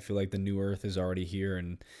happening. I feel like the new Earth is already here,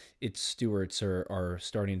 and its stewards are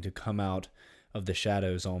starting to come out of the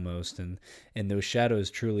shadows almost, and those shadows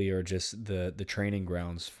truly are just the training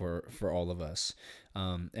grounds for all of us.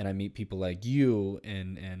 And I meet people like you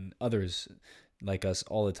and others like us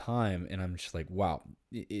all the time, and I'm just like, wow,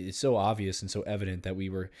 it's so obvious and so evident that we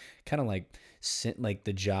were kind of like sent, like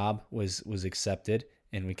the job was accepted,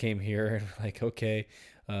 and we came here and we're like, okay,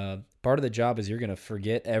 part of the job is you're going to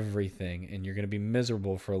forget everything and you're going to be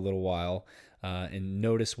miserable for a little while, and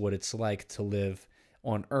notice what it's like to live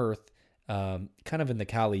on Earth, kind of in the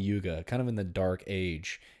Kali Yuga, kind of in the dark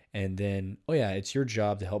age. And then, it's your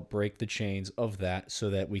job to help break the chains of that so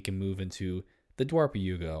that we can move into the Dwapara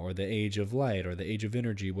Yuga, or the Age of Light, or the Age of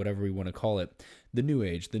Energy, whatever we want to call it, the New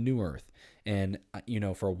Age, the New Earth. And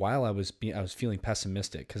for a while I was feeling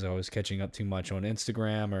pessimistic because I was catching up too much on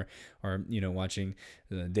Instagram or watching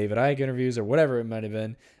the David Icke interviews or whatever it might have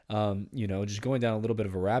been, just going down a little bit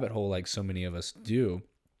of a rabbit hole like so many of us do.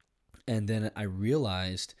 And then I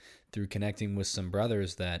realized through connecting with some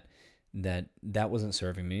brothers that wasn't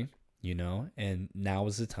serving me, and now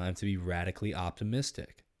is the time to be radically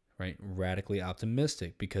optimistic, right? Radically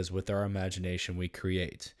optimistic, because with our imagination we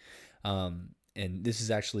create. And this is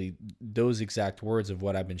actually those exact words of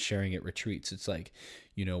what I've been sharing at retreats. It's like,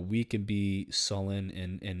 we can be sullen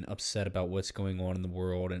and upset about what's going on in the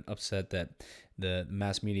world, and upset that the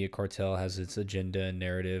mass media cartel has its agenda and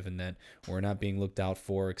narrative, and that we're not being looked out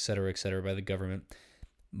for, et cetera, by the government.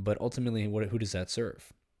 But ultimately, who does that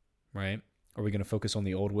serve, right? Are we going to focus on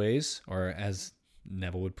the old ways, or as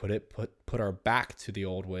Neville would put it, put our back to the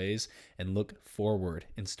old ways and look forward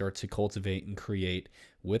and start to cultivate and create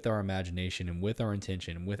with our imagination and with our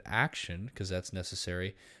intention and with action, because that's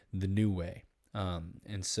necessary, the new way?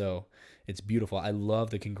 And so it's beautiful. I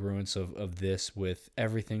love the congruence of this with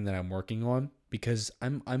everything that I'm working on, because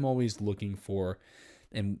I'm always looking for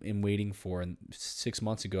and waiting for. And 6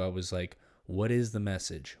 months ago, I was like, what is the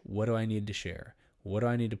message? What do I need to share? What do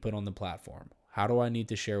I need to put on the platform? How do I need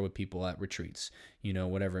to share with people at retreats?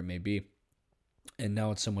 Whatever it may be. And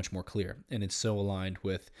now it's so much more clear, and it's so aligned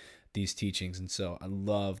with these teachings. And so I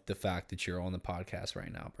love the fact that you're on the podcast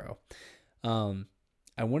right now, bro.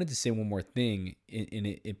 I wanted to say one more thing, and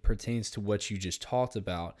it pertains to what you just talked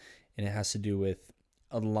about, and it has to do with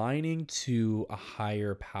aligning to a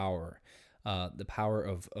higher power, the power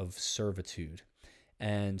of servitude.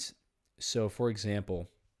 And so, for example,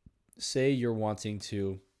 say you're wanting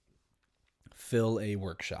to fill a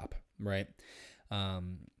workshop, right?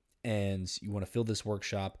 And you want to fill this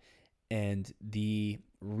workshop, and the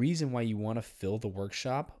reason why you want to fill the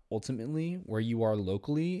workshop ultimately where you are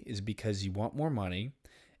locally is because you want more money,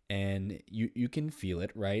 and you can feel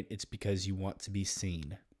it, right? It's because you want to be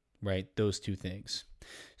seen, right? Those two things.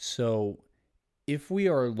 So if we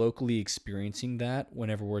are locally experiencing that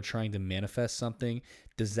whenever we're trying to manifest something,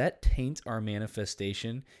 does that taint our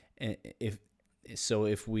manifestation? So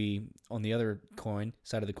if we, on the other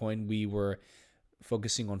side of the coin, we were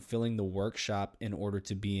focusing on filling the workshop in order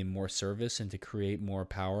to be in more service and to create more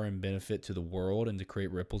power and benefit to the world and to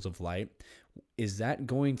create ripples of light, is that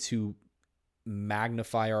going to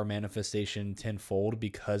magnify our manifestation tenfold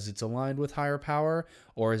because it's aligned with higher power,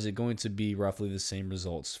 or is it going to be roughly the same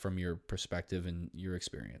results from your perspective and your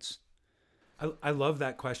experience? I love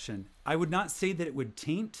that question. I would not say that it would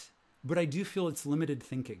taint, but I do feel it's limited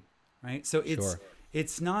thinking, right? So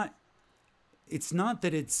it's not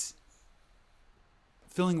that it's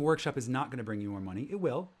filling a workshop is not going to bring you more money. It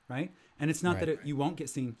will, right? And it's not that you won't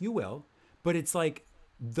get seen. You will, but it's like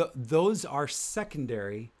those are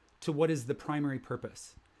secondary to what is the primary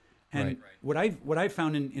purpose. And what I've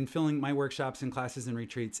found in filling my workshops and classes and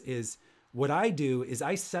retreats is what I do is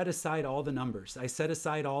I set aside all the numbers. I set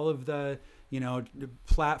aside all of the,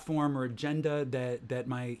 platform or agenda that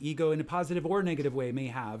my ego in a positive or negative way may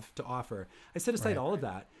have to offer. I set aside all of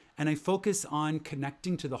that, and I focus on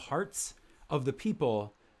connecting to the hearts of the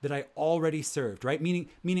people that I already served, right? Meaning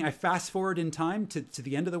I fast forward in time to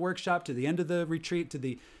the end of the workshop, to the end of the retreat, to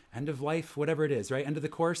the end of life, whatever it is, right? End of the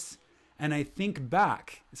course. And I think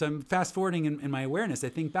back. So I'm fast forwarding in my awareness. I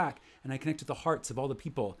think back and I connect to the hearts of all the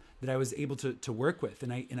people that I was able to work with.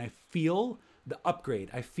 And I feel the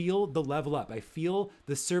upgrade. I feel the level up. I feel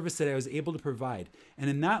the service that I was able to provide. And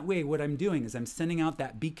in that way, what I'm doing is I'm sending out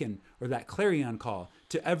that beacon or that clarion call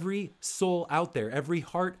to every soul out there, every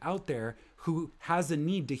heart out there who has a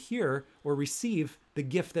need to hear or receive the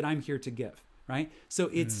gift that I'm here to give. Right? So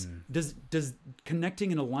it's, does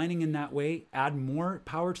connecting and aligning in that way add more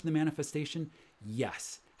power to the manifestation?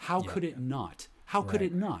 Yes. How could it not? How could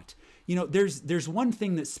it not? There's one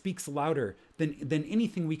thing that speaks louder than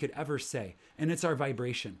anything we could ever say, and it's our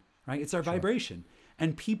vibration, right? It's our vibration.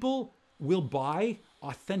 And people will buy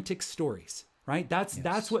authentic stories, right?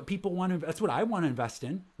 That's what people want to, that's what I want to invest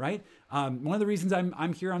in, right? One of the reasons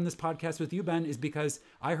I'm here on this podcast with you, Ben, is because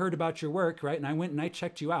I heard about your work, right? And I went and I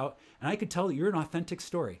checked you out, and I could tell that you're an authentic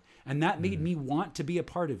story. And that made me want to be a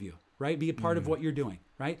part of you, right? Be a part of what you're doing,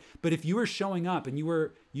 right? But if you were showing up and you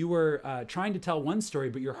were trying to tell one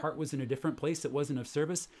story, but your heart was in a different place that wasn't of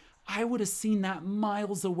service, I would have seen that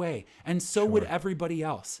miles away. And so would everybody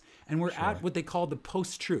else. And we're at what they call the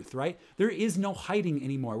post-truth, right? There is no hiding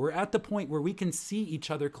anymore. We're at the point where we can see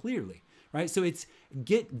each other clearly, right? So it's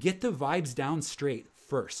get the vibes down straight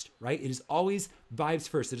first, right? It is always vibes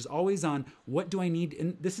first. It is always on, what do I need?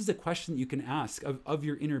 And this is a question that you can ask of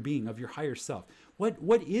your inner being, of your higher self.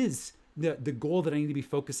 What is the goal that I need to be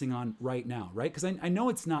focusing on right now, right? Because I know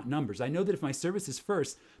it's not numbers. I know that if my service is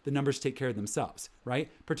first, the numbers take care of themselves,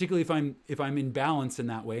 right? Particularly if I'm in balance in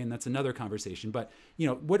that way, and that's another conversation. But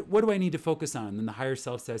what do I need to focus on? And then the higher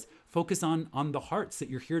self says, focus on the hearts that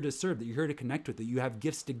you're here to serve, that you're here to connect with, that you have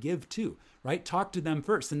gifts to give to, right? Talk to them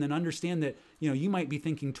first, and then understand that you might be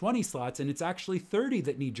thinking 20 slots, and it's actually 30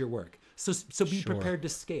 that need your work. So be prepared to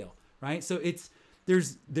scale, right? So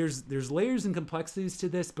there's layers and complexities to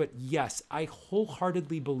this, but yes, I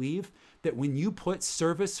wholeheartedly believe that when you put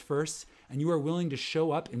service first and you are willing to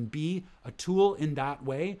show up and be a tool in that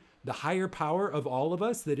way, the higher power of all of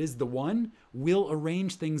us, that is the one, will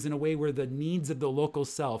arrange things in a way where the needs of the local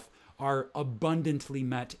self are abundantly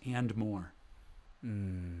met and more.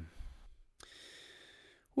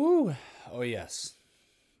 Woo. Oh yes.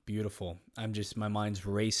 Beautiful. My mind's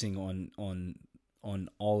racing on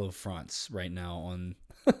all of fronts right now on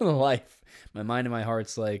life. My mind and my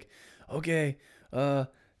heart's like, okay,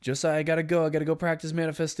 Josiah, I gotta go practice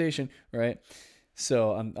manifestation, right?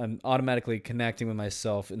 So I'm automatically connecting with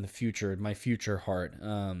myself in the future, my future heart.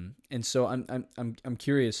 And so I'm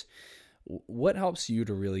curious, what helps you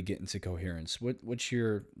to really get into coherence? What's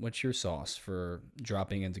your sauce for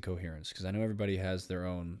dropping into coherence? Because I know everybody has their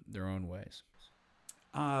own ways.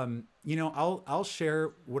 I'll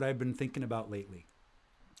share what I've been thinking about lately.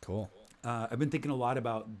 Cool. I've been thinking a lot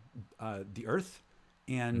about the earth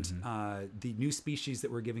and the new species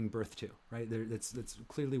that we're giving birth to, right? That's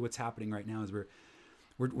clearly what's happening right now, is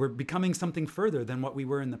we're becoming something further than what we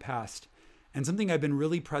were in the past. And something I've been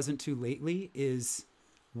really present to lately is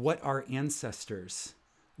what our ancestors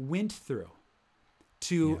went through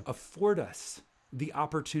to afford us the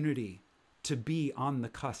opportunity to be on the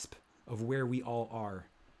cusp of where we all are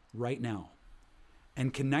right now.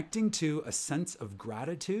 And connecting to a sense of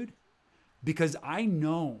gratitude, because I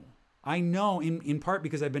know in part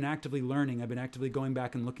because I've been actively learning, I've been actively going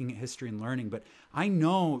back and looking at history and learning, but I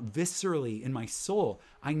know viscerally in my soul,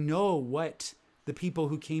 I know what the people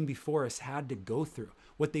who came before us had to go through,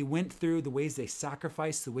 what they went through, the ways they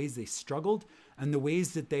sacrificed, the ways they struggled, and the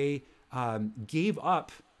ways that they gave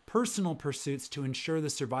up personal pursuits to ensure the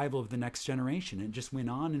survival of the next generation. It just went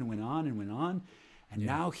on and went on and went on. And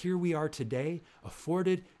now here we are today,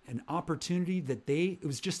 afforded an opportunity that it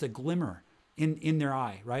was just a glimmer in their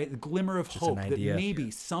eye, right? A glimmer of hope that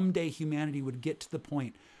maybe someday humanity would get to the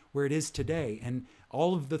point where it is today. And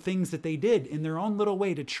all of the things that they did in their own little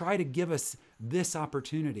way to try to give us this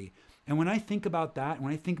opportunity. And when I think about that,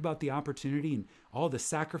 when I think about the opportunity and all the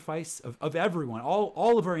sacrifice of everyone,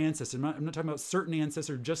 all of our ancestors, I'm not talking about certain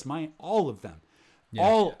ancestors, just mine, all of them.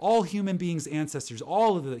 All human beings' ancestors,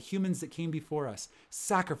 all of the humans that came before us,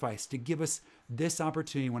 sacrificed to give us this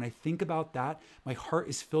opportunity. When I think about that, my heart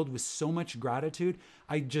is filled with so much gratitude.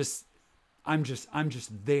 I'm just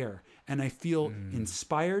there, and I feel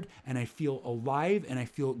inspired, and I feel alive, and I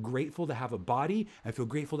feel grateful to have a body. I feel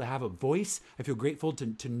grateful to have a voice. I feel grateful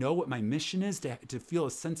to know what my mission is, to feel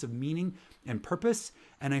a sense of meaning and purpose.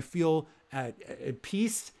 And I feel at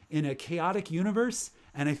peace in a chaotic universe.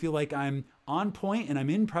 And I feel like I'm on point, and I'm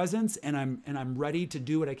in presence, and I'm ready to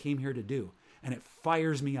do what I came here to do. And it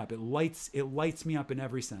fires me up. It lights me up in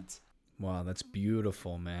every sense. Wow, that's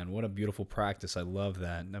beautiful, man. What a beautiful practice. I love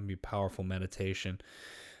that. That'd be powerful meditation.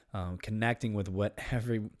 Connecting with what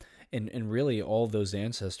and really all those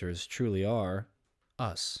ancestors truly are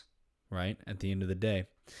us, right? At the end of the day.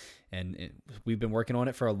 And we've been working on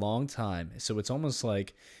it for a long time. So it's almost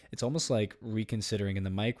like reconsidering in the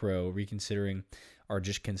micro, or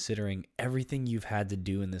just considering everything you've had to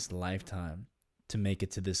do in this lifetime to make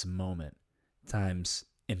it to this moment times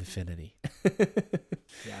infinity.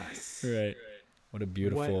 Yes. Right. What a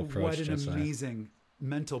beautiful approach. What an Josiah. amazing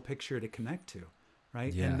mental picture to connect to,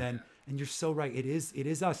 right? Yeah. And you're so right. It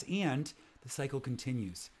is us, and the cycle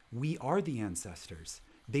continues. We are the ancestors.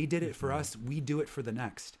 They did it for us. We do it for the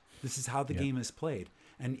next. This is how the game is played.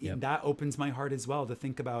 And that opens my heart as well to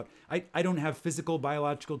think about, I don't have physical,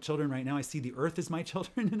 biological children right now. I see the earth as my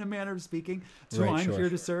children in a manner of speaking. So I'm here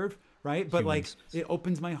to serve, right? But Humans. it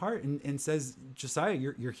opens my heart and says, Josiah,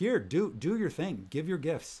 you're here. Do your thing. Give your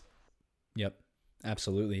gifts. Yep,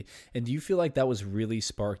 absolutely. And do you feel like that was really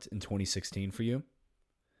sparked in 2016 for you?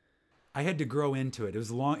 I had to grow into it. It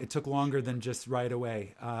was long. It took longer than just right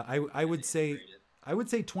away. I would say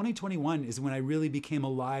 2021 is when I really became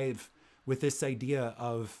alive with this idea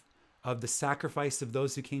of the sacrifice of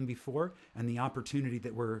those who came before and the opportunity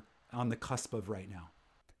that we're on the cusp of right now.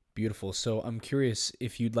 Beautiful. So I'm curious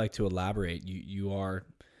if you'd like to elaborate. You are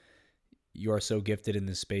so gifted in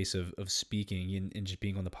this space of speaking and just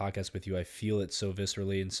being on the podcast with you. I feel it so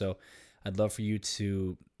viscerally. And so I'd love for you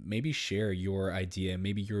to maybe share your idea,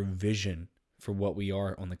 maybe your vision for what we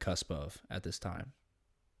are on the cusp of at this time.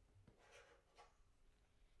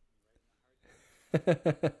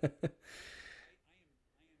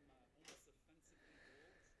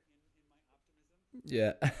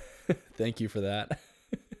 Yeah. Thank you for that.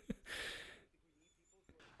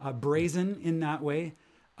 Brazen in that way.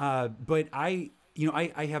 But I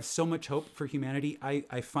have so much hope for humanity.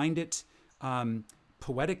 I find it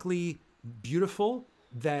poetically beautiful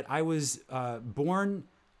that I was born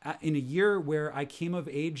in a year where I came of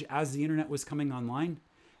age as the internet was coming online.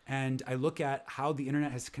 And I look at how the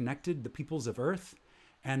internet has connected the peoples of Earth.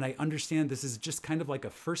 And I understand this is just kind of like a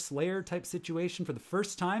first layer type situation. For the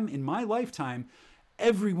first time in my lifetime,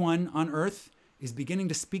 everyone on Earth is beginning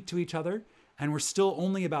to speak to each other. And we're still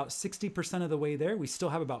only about 60% of the way there. We still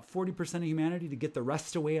have about 40% of humanity to get the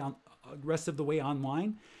rest of the way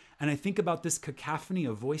online. And I think about this cacophony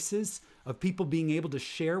of voices, of people being able to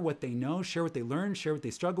share what they know, share what they learn, share what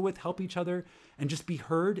they struggle with, help each other, and just be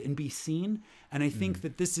heard and be seen. And I think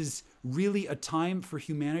that this is really a time for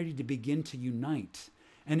humanity to begin to unite.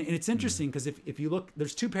 And it's interesting because if you look,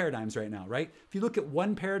 there's two paradigms right now, right? If you look at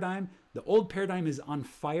one paradigm, the old paradigm is on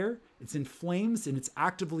fire, it's in flames, and it's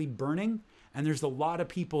actively burning. And there's a lot of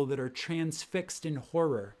people that are transfixed in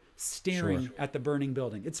horror, staring at the burning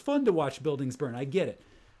building. It's fun to watch buildings burn, I get it.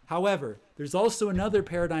 However, there's also another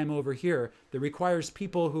paradigm over here that requires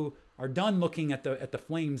people who are done looking at the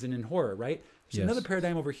flames and in horror, right? There's another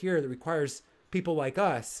paradigm over here that requires people like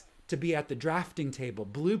us to be at the drafting table,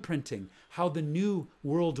 blueprinting how the new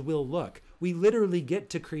world will look. We literally get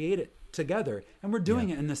to create it together. And we're doing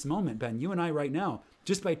it in this moment, Ben. You and I right now,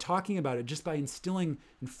 just by talking about it, just by instilling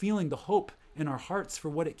and feeling the hope in our hearts for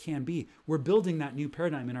what it can be. We're building that new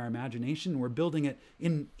paradigm in our imagination. We're building it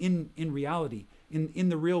in reality, in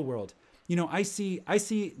the real world. You know, I see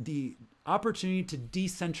the opportunity to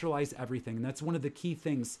decentralize everything. And that's one of the key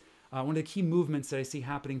things, one of the key movements that I see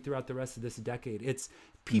happening throughout the rest of this decade. It's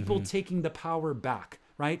people taking the power back,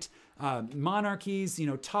 right? Monarchies,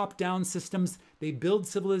 top-down systems, they build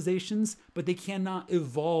civilizations, but they cannot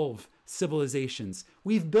evolve civilizations.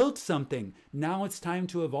 We've built something. Now it's time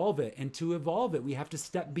to evolve it. And to evolve it, we have to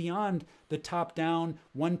step beyond the top-down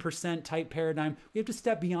 1% type paradigm. We have to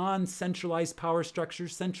step beyond centralized power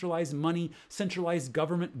structures, centralized money, centralized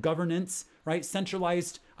governance, right?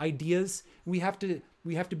 Centralized ideas. We have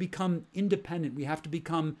to become independent. We have to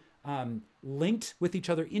become linked with each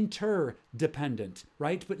other, interdependent,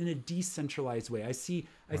 right? But in a decentralized way. I see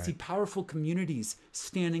powerful communities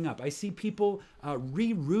standing up. I see people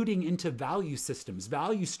rerouting into value systems,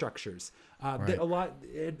 value structures that a lot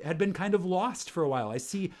had been kind of lost for a while. I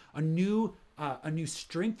see a new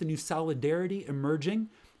strength, a new solidarity emerging,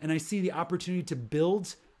 and I see the opportunity to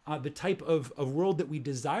build the type of world that we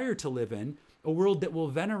desire to live in, a world that will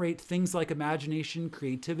venerate things like imagination,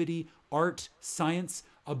 creativity, art, science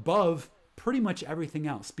above pretty much everything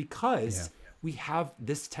else, because we have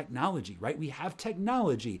this technology, right? We have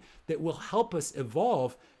technology that will help us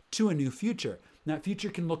evolve to a new future. And that future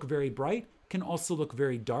can look very bright, can also look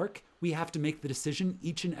very dark. We have to make the decision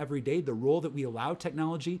each and every day, the role that we allow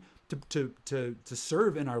technology to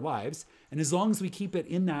serve in our lives. And as long as we keep it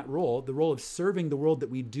in that role, the role of serving the world that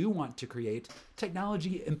we do want to create,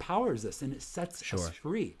 technology empowers us and it sets us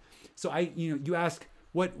free. So you ask,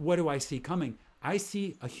 what do I see coming? I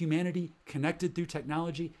see a humanity connected through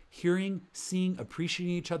technology, hearing, seeing,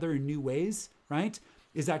 appreciating each other in new ways, right?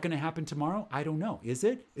 Is that going to happen tomorrow? I don't know. Is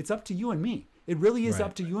it? It's up to you and me. It really is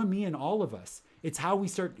up to you and me and all of us. It's how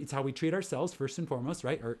we treat ourselves first and foremost,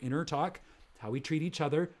 right? Our inner talk, how we treat each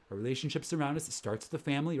other, our relationships around us. It starts with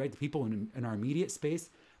the family, right? The people in our immediate space,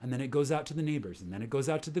 and then it goes out to the neighbors, and then it goes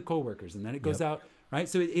out to the coworkers, and then it goes out, right?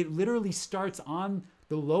 So it literally starts on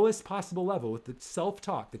the lowest possible level with the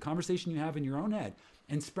self-talk, the conversation you have in your own head,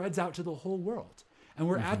 and spreads out to the whole world. And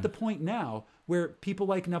we're at the point now where people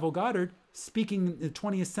like Neville Goddard, speaking in the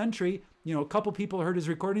 20th century, a couple people heard his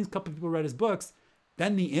recordings, a couple people read his books,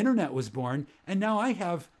 then the internet was born, and now I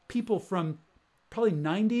have people from probably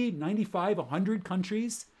 90, 95, 100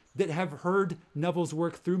 countries that have heard Neville's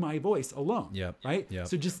work through my voice alone, right?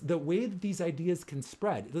 So just the way that these ideas can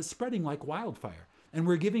spread, it's spreading like wildfire. And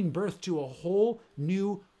we're giving birth to a whole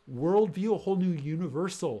new worldview, a whole new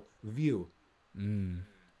universal view. And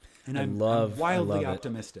I'm wildly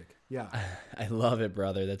optimistic. Yeah. I love it,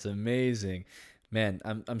 brother. That's amazing. Man,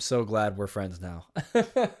 I'm so glad we're friends now.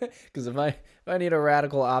 Because if I need a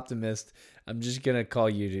radical optimist, I'm just going to call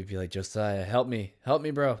you to be like, Josiah, help me,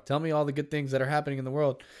 bro. Tell me all the good things that are happening in the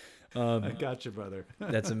world. I got you, brother.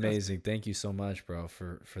 That's amazing. Thank you so much, bro,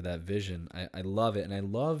 for that vision. I love it. And I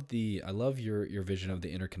love your vision of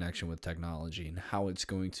the interconnection with technology and how it's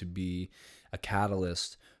going to be a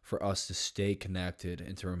catalyst for us to stay connected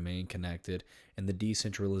and to remain connected, and the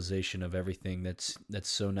decentralization of everything that's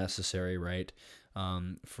so necessary, right?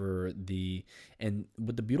 And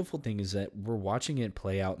what the beautiful thing is that we're watching it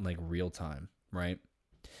play out in like real time, right?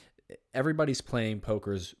 Everybody's playing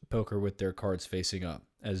poker with their cards facing up,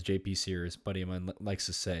 as JP Sears, buddy of mine, likes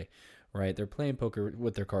to say, right? They're playing poker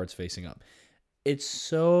with their cards facing up. It's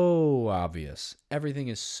so obvious. Everything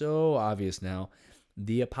is so obvious now.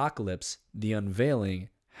 The apocalypse, the unveiling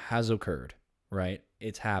has occurred, right?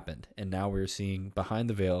 It's happened. And now we're seeing behind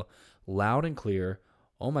the veil, loud and clear.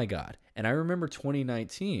 Oh my God. And I remember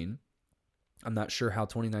 2019. I'm not sure how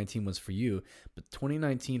 2019 was for you, but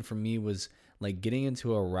 2019 for me was like getting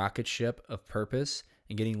into a rocket ship of purpose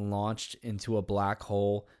and getting launched into a black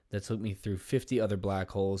hole that took me through 50 other black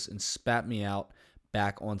holes and spat me out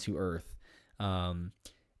back onto Earth. And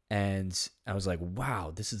I was like,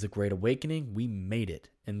 wow, this is a great awakening. We made it.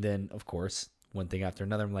 And then, of course, one thing after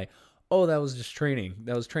another, I'm like, oh, that was just training.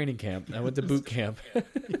 That was training camp. I went to boot camp.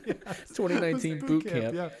 2019 boot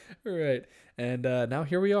camp. Yeah. Right. And now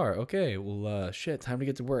here we are. Okay, well, time to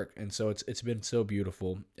get to work. And so it's been so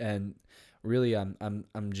beautiful. And really, I'm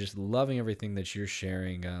just loving everything that you're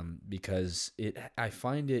sharing, because I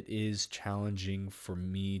find it is challenging for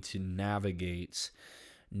me to navigate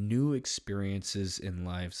new experiences in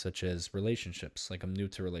life, such as relationships. Like, I'm new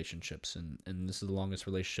to relationships, and this is the longest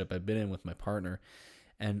relationship I've been in with my partner.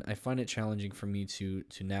 And I find it challenging for me to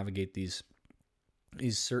navigate these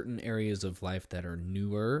certain areas of life that are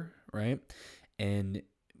newer, right? And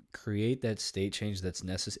create that state change that's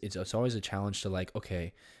necessary. It's always a challenge to like,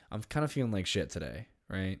 okay, I'm kind of feeling like shit today,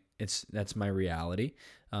 right? That's my reality,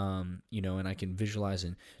 and I can visualize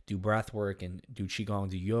and do breath work and do qigong,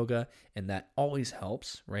 do yoga, and that always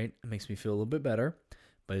helps, right? It makes me feel a little bit better,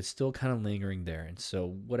 but it's still kind of lingering there. And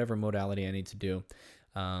so whatever modality I need to do,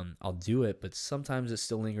 I'll do it, but sometimes it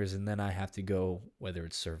still lingers, and then I have to go, whether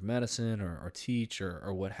it's serve medicine or teach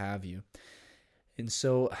or what have you. And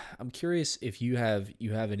so I'm curious if you have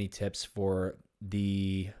any tips for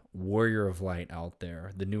the warrior of light out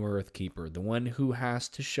there, the new earth keeper, the one who has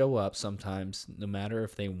to show up sometimes, no matter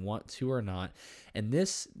if they want to or not. And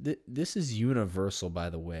this is universal, by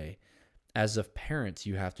the way. As a parent,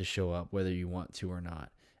 you have to show up whether you want to or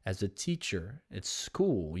not. As a teacher at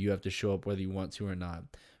school, you have to show up whether you want to or not.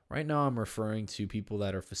 Right now, I'm referring to people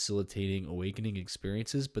that are facilitating awakening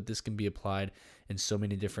experiences, but this can be applied in so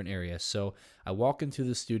many different areas. So I walk into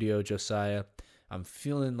the studio, Josiah. I'm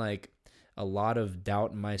feeling like a lot of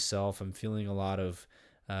doubt in myself. I'm feeling a lot of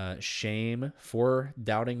shame for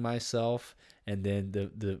doubting myself, and then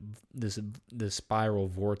the spiral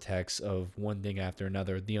vortex of one thing after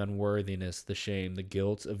another, the unworthiness, the shame, the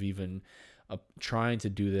guilt of even trying to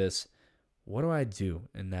do this. What do I do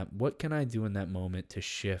in that? What can I do in that moment to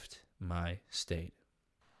shift my state?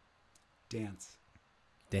 Dance.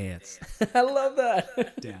 I love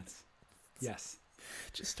that. Dance. Yes.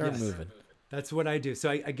 Just start moving. That's what I do. So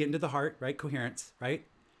I get into the heart, right? Coherence, right?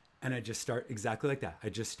 And I just start exactly like that. I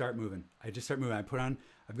just start moving.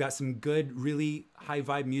 I've got some good, really high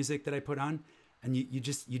vibe music that I put on, and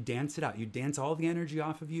you dance it out. You dance all the energy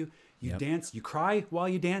off of you. You dance, you cry while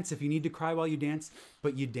you dance if you need to cry while you dance,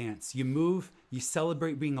 but you dance, you move, you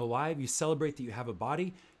celebrate being alive, you celebrate that you have a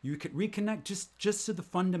body, you can reconnect just to the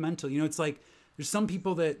fundamental. It's like there's some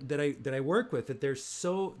people that I work with that they're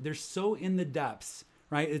so in the depths,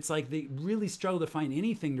 right? It's like they really struggle to find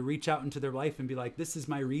anything to reach out into their life and be like, this is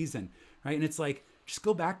my reason, right? And it's like, just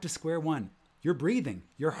go back to square one. You're breathing,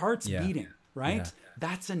 your heart's beating, right? Yeah.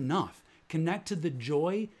 That's enough. Connect to the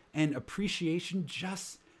joy and appreciation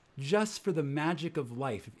just for the magic of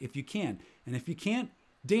life, if you can. And if you can't,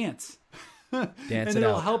 dance. Dance and it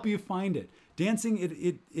it'll out. help you find it.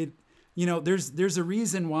 Dancing, there's a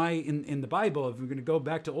reason why in the Bible, if we're going to go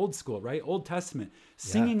back to old school, right? Old Testament,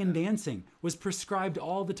 singing and dancing was prescribed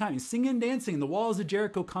all the time. Singing and dancing, the walls of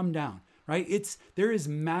Jericho come down, right? There is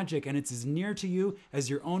magic, and it's as near to you as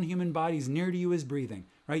your own human body is near to you as breathing,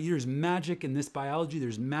 right? There's magic in this biology.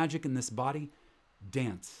 There's magic in this body.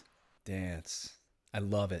 Dance. I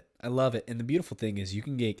love it. And the beautiful thing is you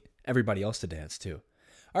can get everybody else to dance too.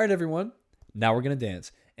 All right, everyone. Now we're going to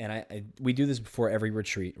dance. And we do this before every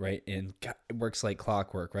retreat, right? And it works like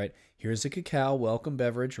clockwork, right? Here's a cacao welcome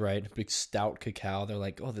beverage, right? Big stout cacao. They're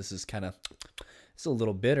like, oh, this is it's a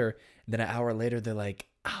little bitter. And then an hour later, they're like,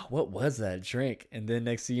 oh, what was that drink? And then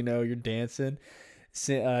next thing you know, you're dancing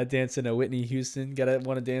a Whitney Houston.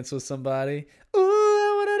 Want to dance with somebody. Ooh,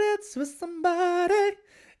 I want to dance with somebody.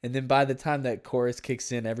 And then by the time that chorus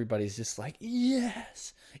kicks in, everybody's just like,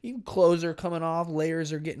 yes. Even clothes are coming off,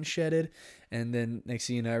 layers are getting shedded. And then next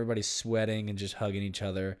thing you know, everybody's sweating and just hugging each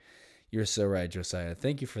other. You're so right, Josiah.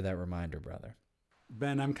 Thank you for that reminder, brother.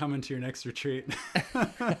 Ben, I'm coming to your next retreat.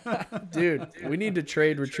 Dude, we need to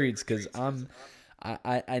trade retreats because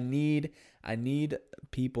I need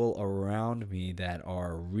people around me that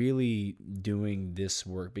are really doing this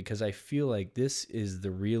work, because I feel like this is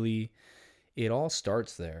it all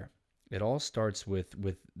starts there. It all starts with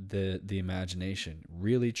the imagination.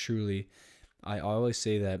 Really, truly, I always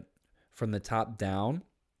say that from the top down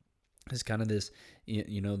is kind of this,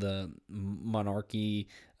 the monarchy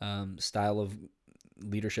style of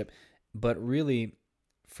leadership. But really,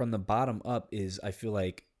 from the bottom up is, I feel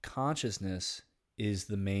like consciousness is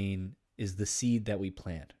the seed that we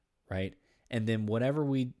plant, right? And then whatever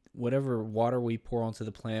water we pour onto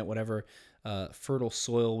the plant, whatever fertile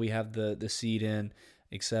soil we have the seed in,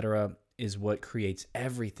 etc., is what creates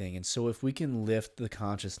everything. And so if we can lift the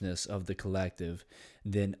consciousness of the collective,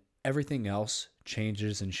 then everything else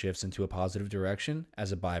changes and shifts into a positive direction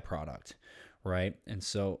as a byproduct, right? And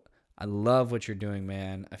so I love what you're doing,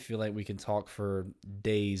 man. I feel like we can talk for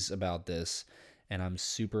days about this, and I'm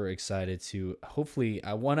super excited to, hopefully,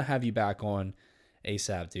 I want to have you back on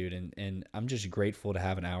ASAP, dude, and I'm just grateful to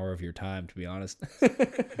have an hour of your time, to be honest.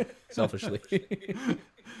 Selfishly.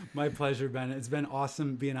 My pleasure, Ben. It's been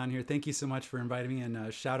awesome being on here. Thank you so much for inviting me,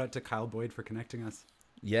 and shout out to Kyle Boyd for connecting us.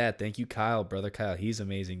 Yeah, thank you, Kyle, brother Kyle. He's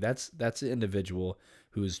amazing. That's an individual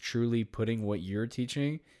who is truly putting what you're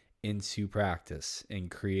teaching into practice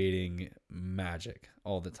and creating magic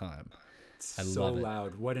all the time. I love it.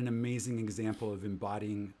 Loud. What an amazing example of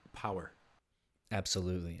embodying power.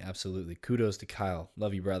 Absolutely. Kudos to Kyle.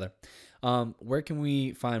 Love you, brother. Where can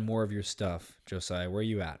we find more of your stuff, Josiah? Where are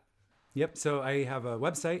you at? Yep. So I have a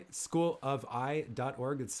website,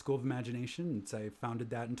 schoolofi.org. It's School of Imagination. I founded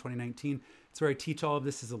that in 2019. It's where I teach all of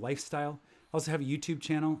this as a lifestyle. I also have a YouTube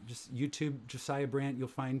channel, just YouTube Josiah Brandt. You'll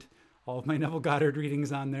find all of my Neville Goddard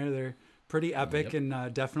readings on there. They're pretty epic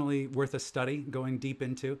and definitely worth a study, going deep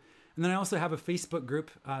into. And then I also have a Facebook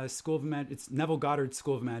group, it's Neville Goddard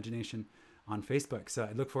School of Imagination on Facebook. So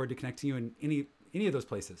I look forward to connecting you in any any of those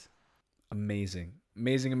places. Amazing. I'm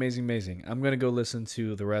going to go listen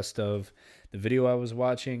to the rest of the video I was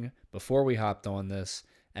watching before we hopped on this.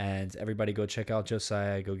 And everybody go check out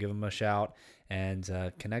Josiah. Go give him a shout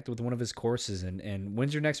and connect with one of his courses. And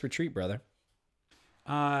when's your next retreat, brother?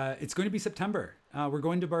 It's going to be September. We're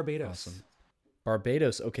going to Barbados. Awesome.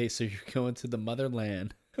 Barbados. Okay, so you're going to the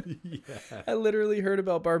motherland. Yeah. I literally heard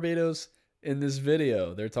about Barbados in this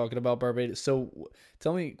video. They're talking about Barbados. So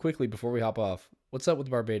tell me quickly before we hop off, what's up with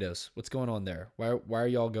Barbados? What's going on there? Why are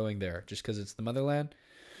y'all going there? Just because it's the motherland?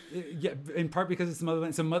 Yeah, in part because it's the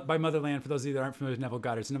motherland. So by motherland, for those of you that aren't familiar with Neville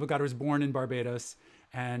Goddard, so Neville Goddard was born in Barbados,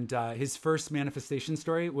 and his first manifestation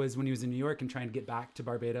story was when he was in New York and trying to get back to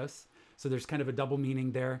Barbados. So there's kind of a double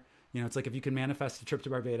meaning there. You know, it's like if you can manifest a trip to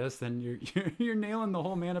Barbados, then you're nailing the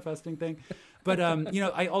whole manifesting thing. But you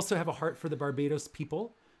know, I also have a heart for the Barbados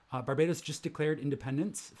people. Barbados just declared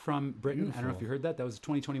independence from Britain. Beautiful. I don't know if you heard that. That was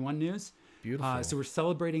 2021 news. Beautiful. So we're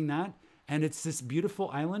celebrating that, and it's this beautiful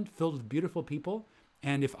island filled with beautiful people.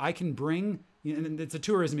 And if I can bring, you know, and it's a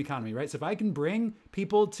tourism economy, right? So if I can bring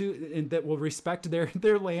people that will respect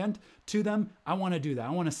their land to them, I want to do that. I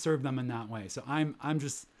want to serve them in that way. So I'm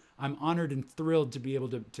honored and thrilled to be able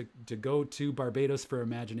to go to Barbados for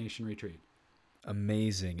Imagination Retreat.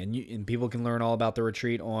 Amazing. And people can learn all about the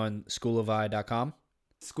retreat on schoolofI.com?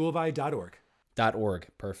 SchoolofI.org. .org.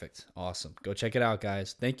 Perfect. Awesome. Go check it out,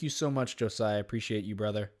 guys. Thank you so much, Josiah. Appreciate you,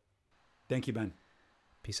 brother. Thank you, Ben.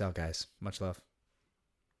 Peace out, guys. Much love.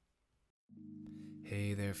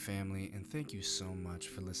 Hey there, family, and thank you so much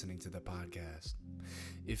for listening to the podcast.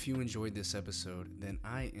 If you enjoyed this episode, then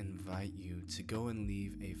I invite you to go and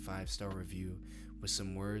leave a 5-star review with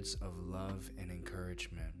some words of love and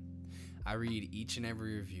encouragement. I read each and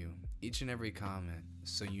every review, each and every comment,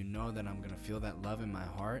 so you know that I'm going to feel that love in my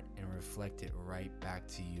heart and reflect it right back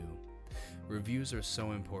to you. Reviews are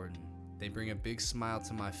so important. They bring a big smile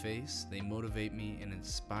to my face, they motivate me and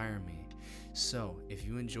inspire me. So, if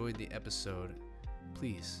you enjoyed the episode,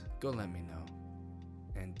 please go let me know.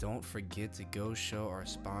 And don't forget to go show our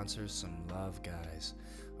sponsors some love, guys.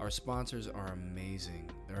 Our sponsors are amazing.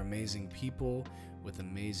 They're amazing people with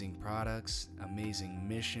amazing products, amazing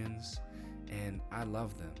missions, and I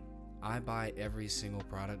love them. I buy every single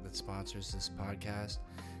product that sponsors this podcast,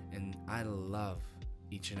 and I love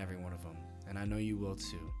each and every one of them. And I know you will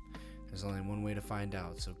too. There's only one way to find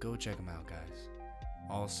out, so go check them out, guys.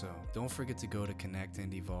 Also, don't forget to go to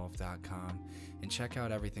connectandevolve.com and check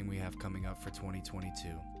out everything we have coming up for 2022.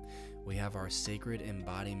 We have our Sacred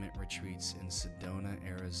Embodiment Retreats in Sedona,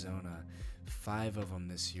 Arizona. 5 of them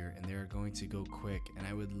this year, and they're going to go quick, and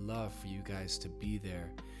I would love for you guys to be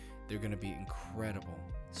there. They're going to be incredible,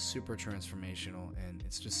 super transformational, and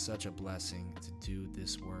it's just such a blessing to do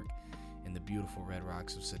this work in the beautiful Red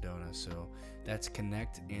Rocks of Sedona. So that's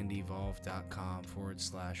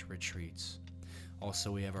connectandevolve.com/retreats.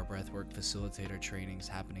 Also, we have our breathwork facilitator trainings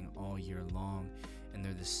happening all year long, and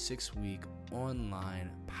they're the 6-week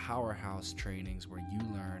online powerhouse trainings where you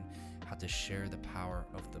learn how to share the power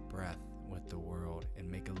of the breath with the world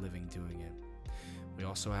and make a living doing it. We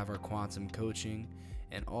also have our quantum coaching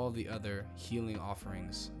and all the other healing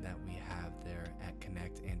offerings that we have there at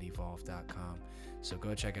connectandevolve.com. So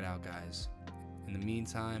go check it out, guys. In the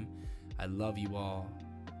meantime, I love you all.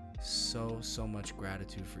 So much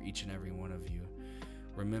gratitude for each and every one of you.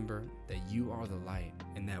 Remember that you are the light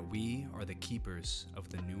and that we are the keepers of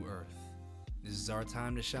the new earth. This is our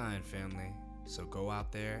time to shine, family. So go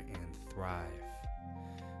out there and thrive.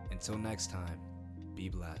 Until next time, be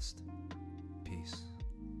blessed. Peace.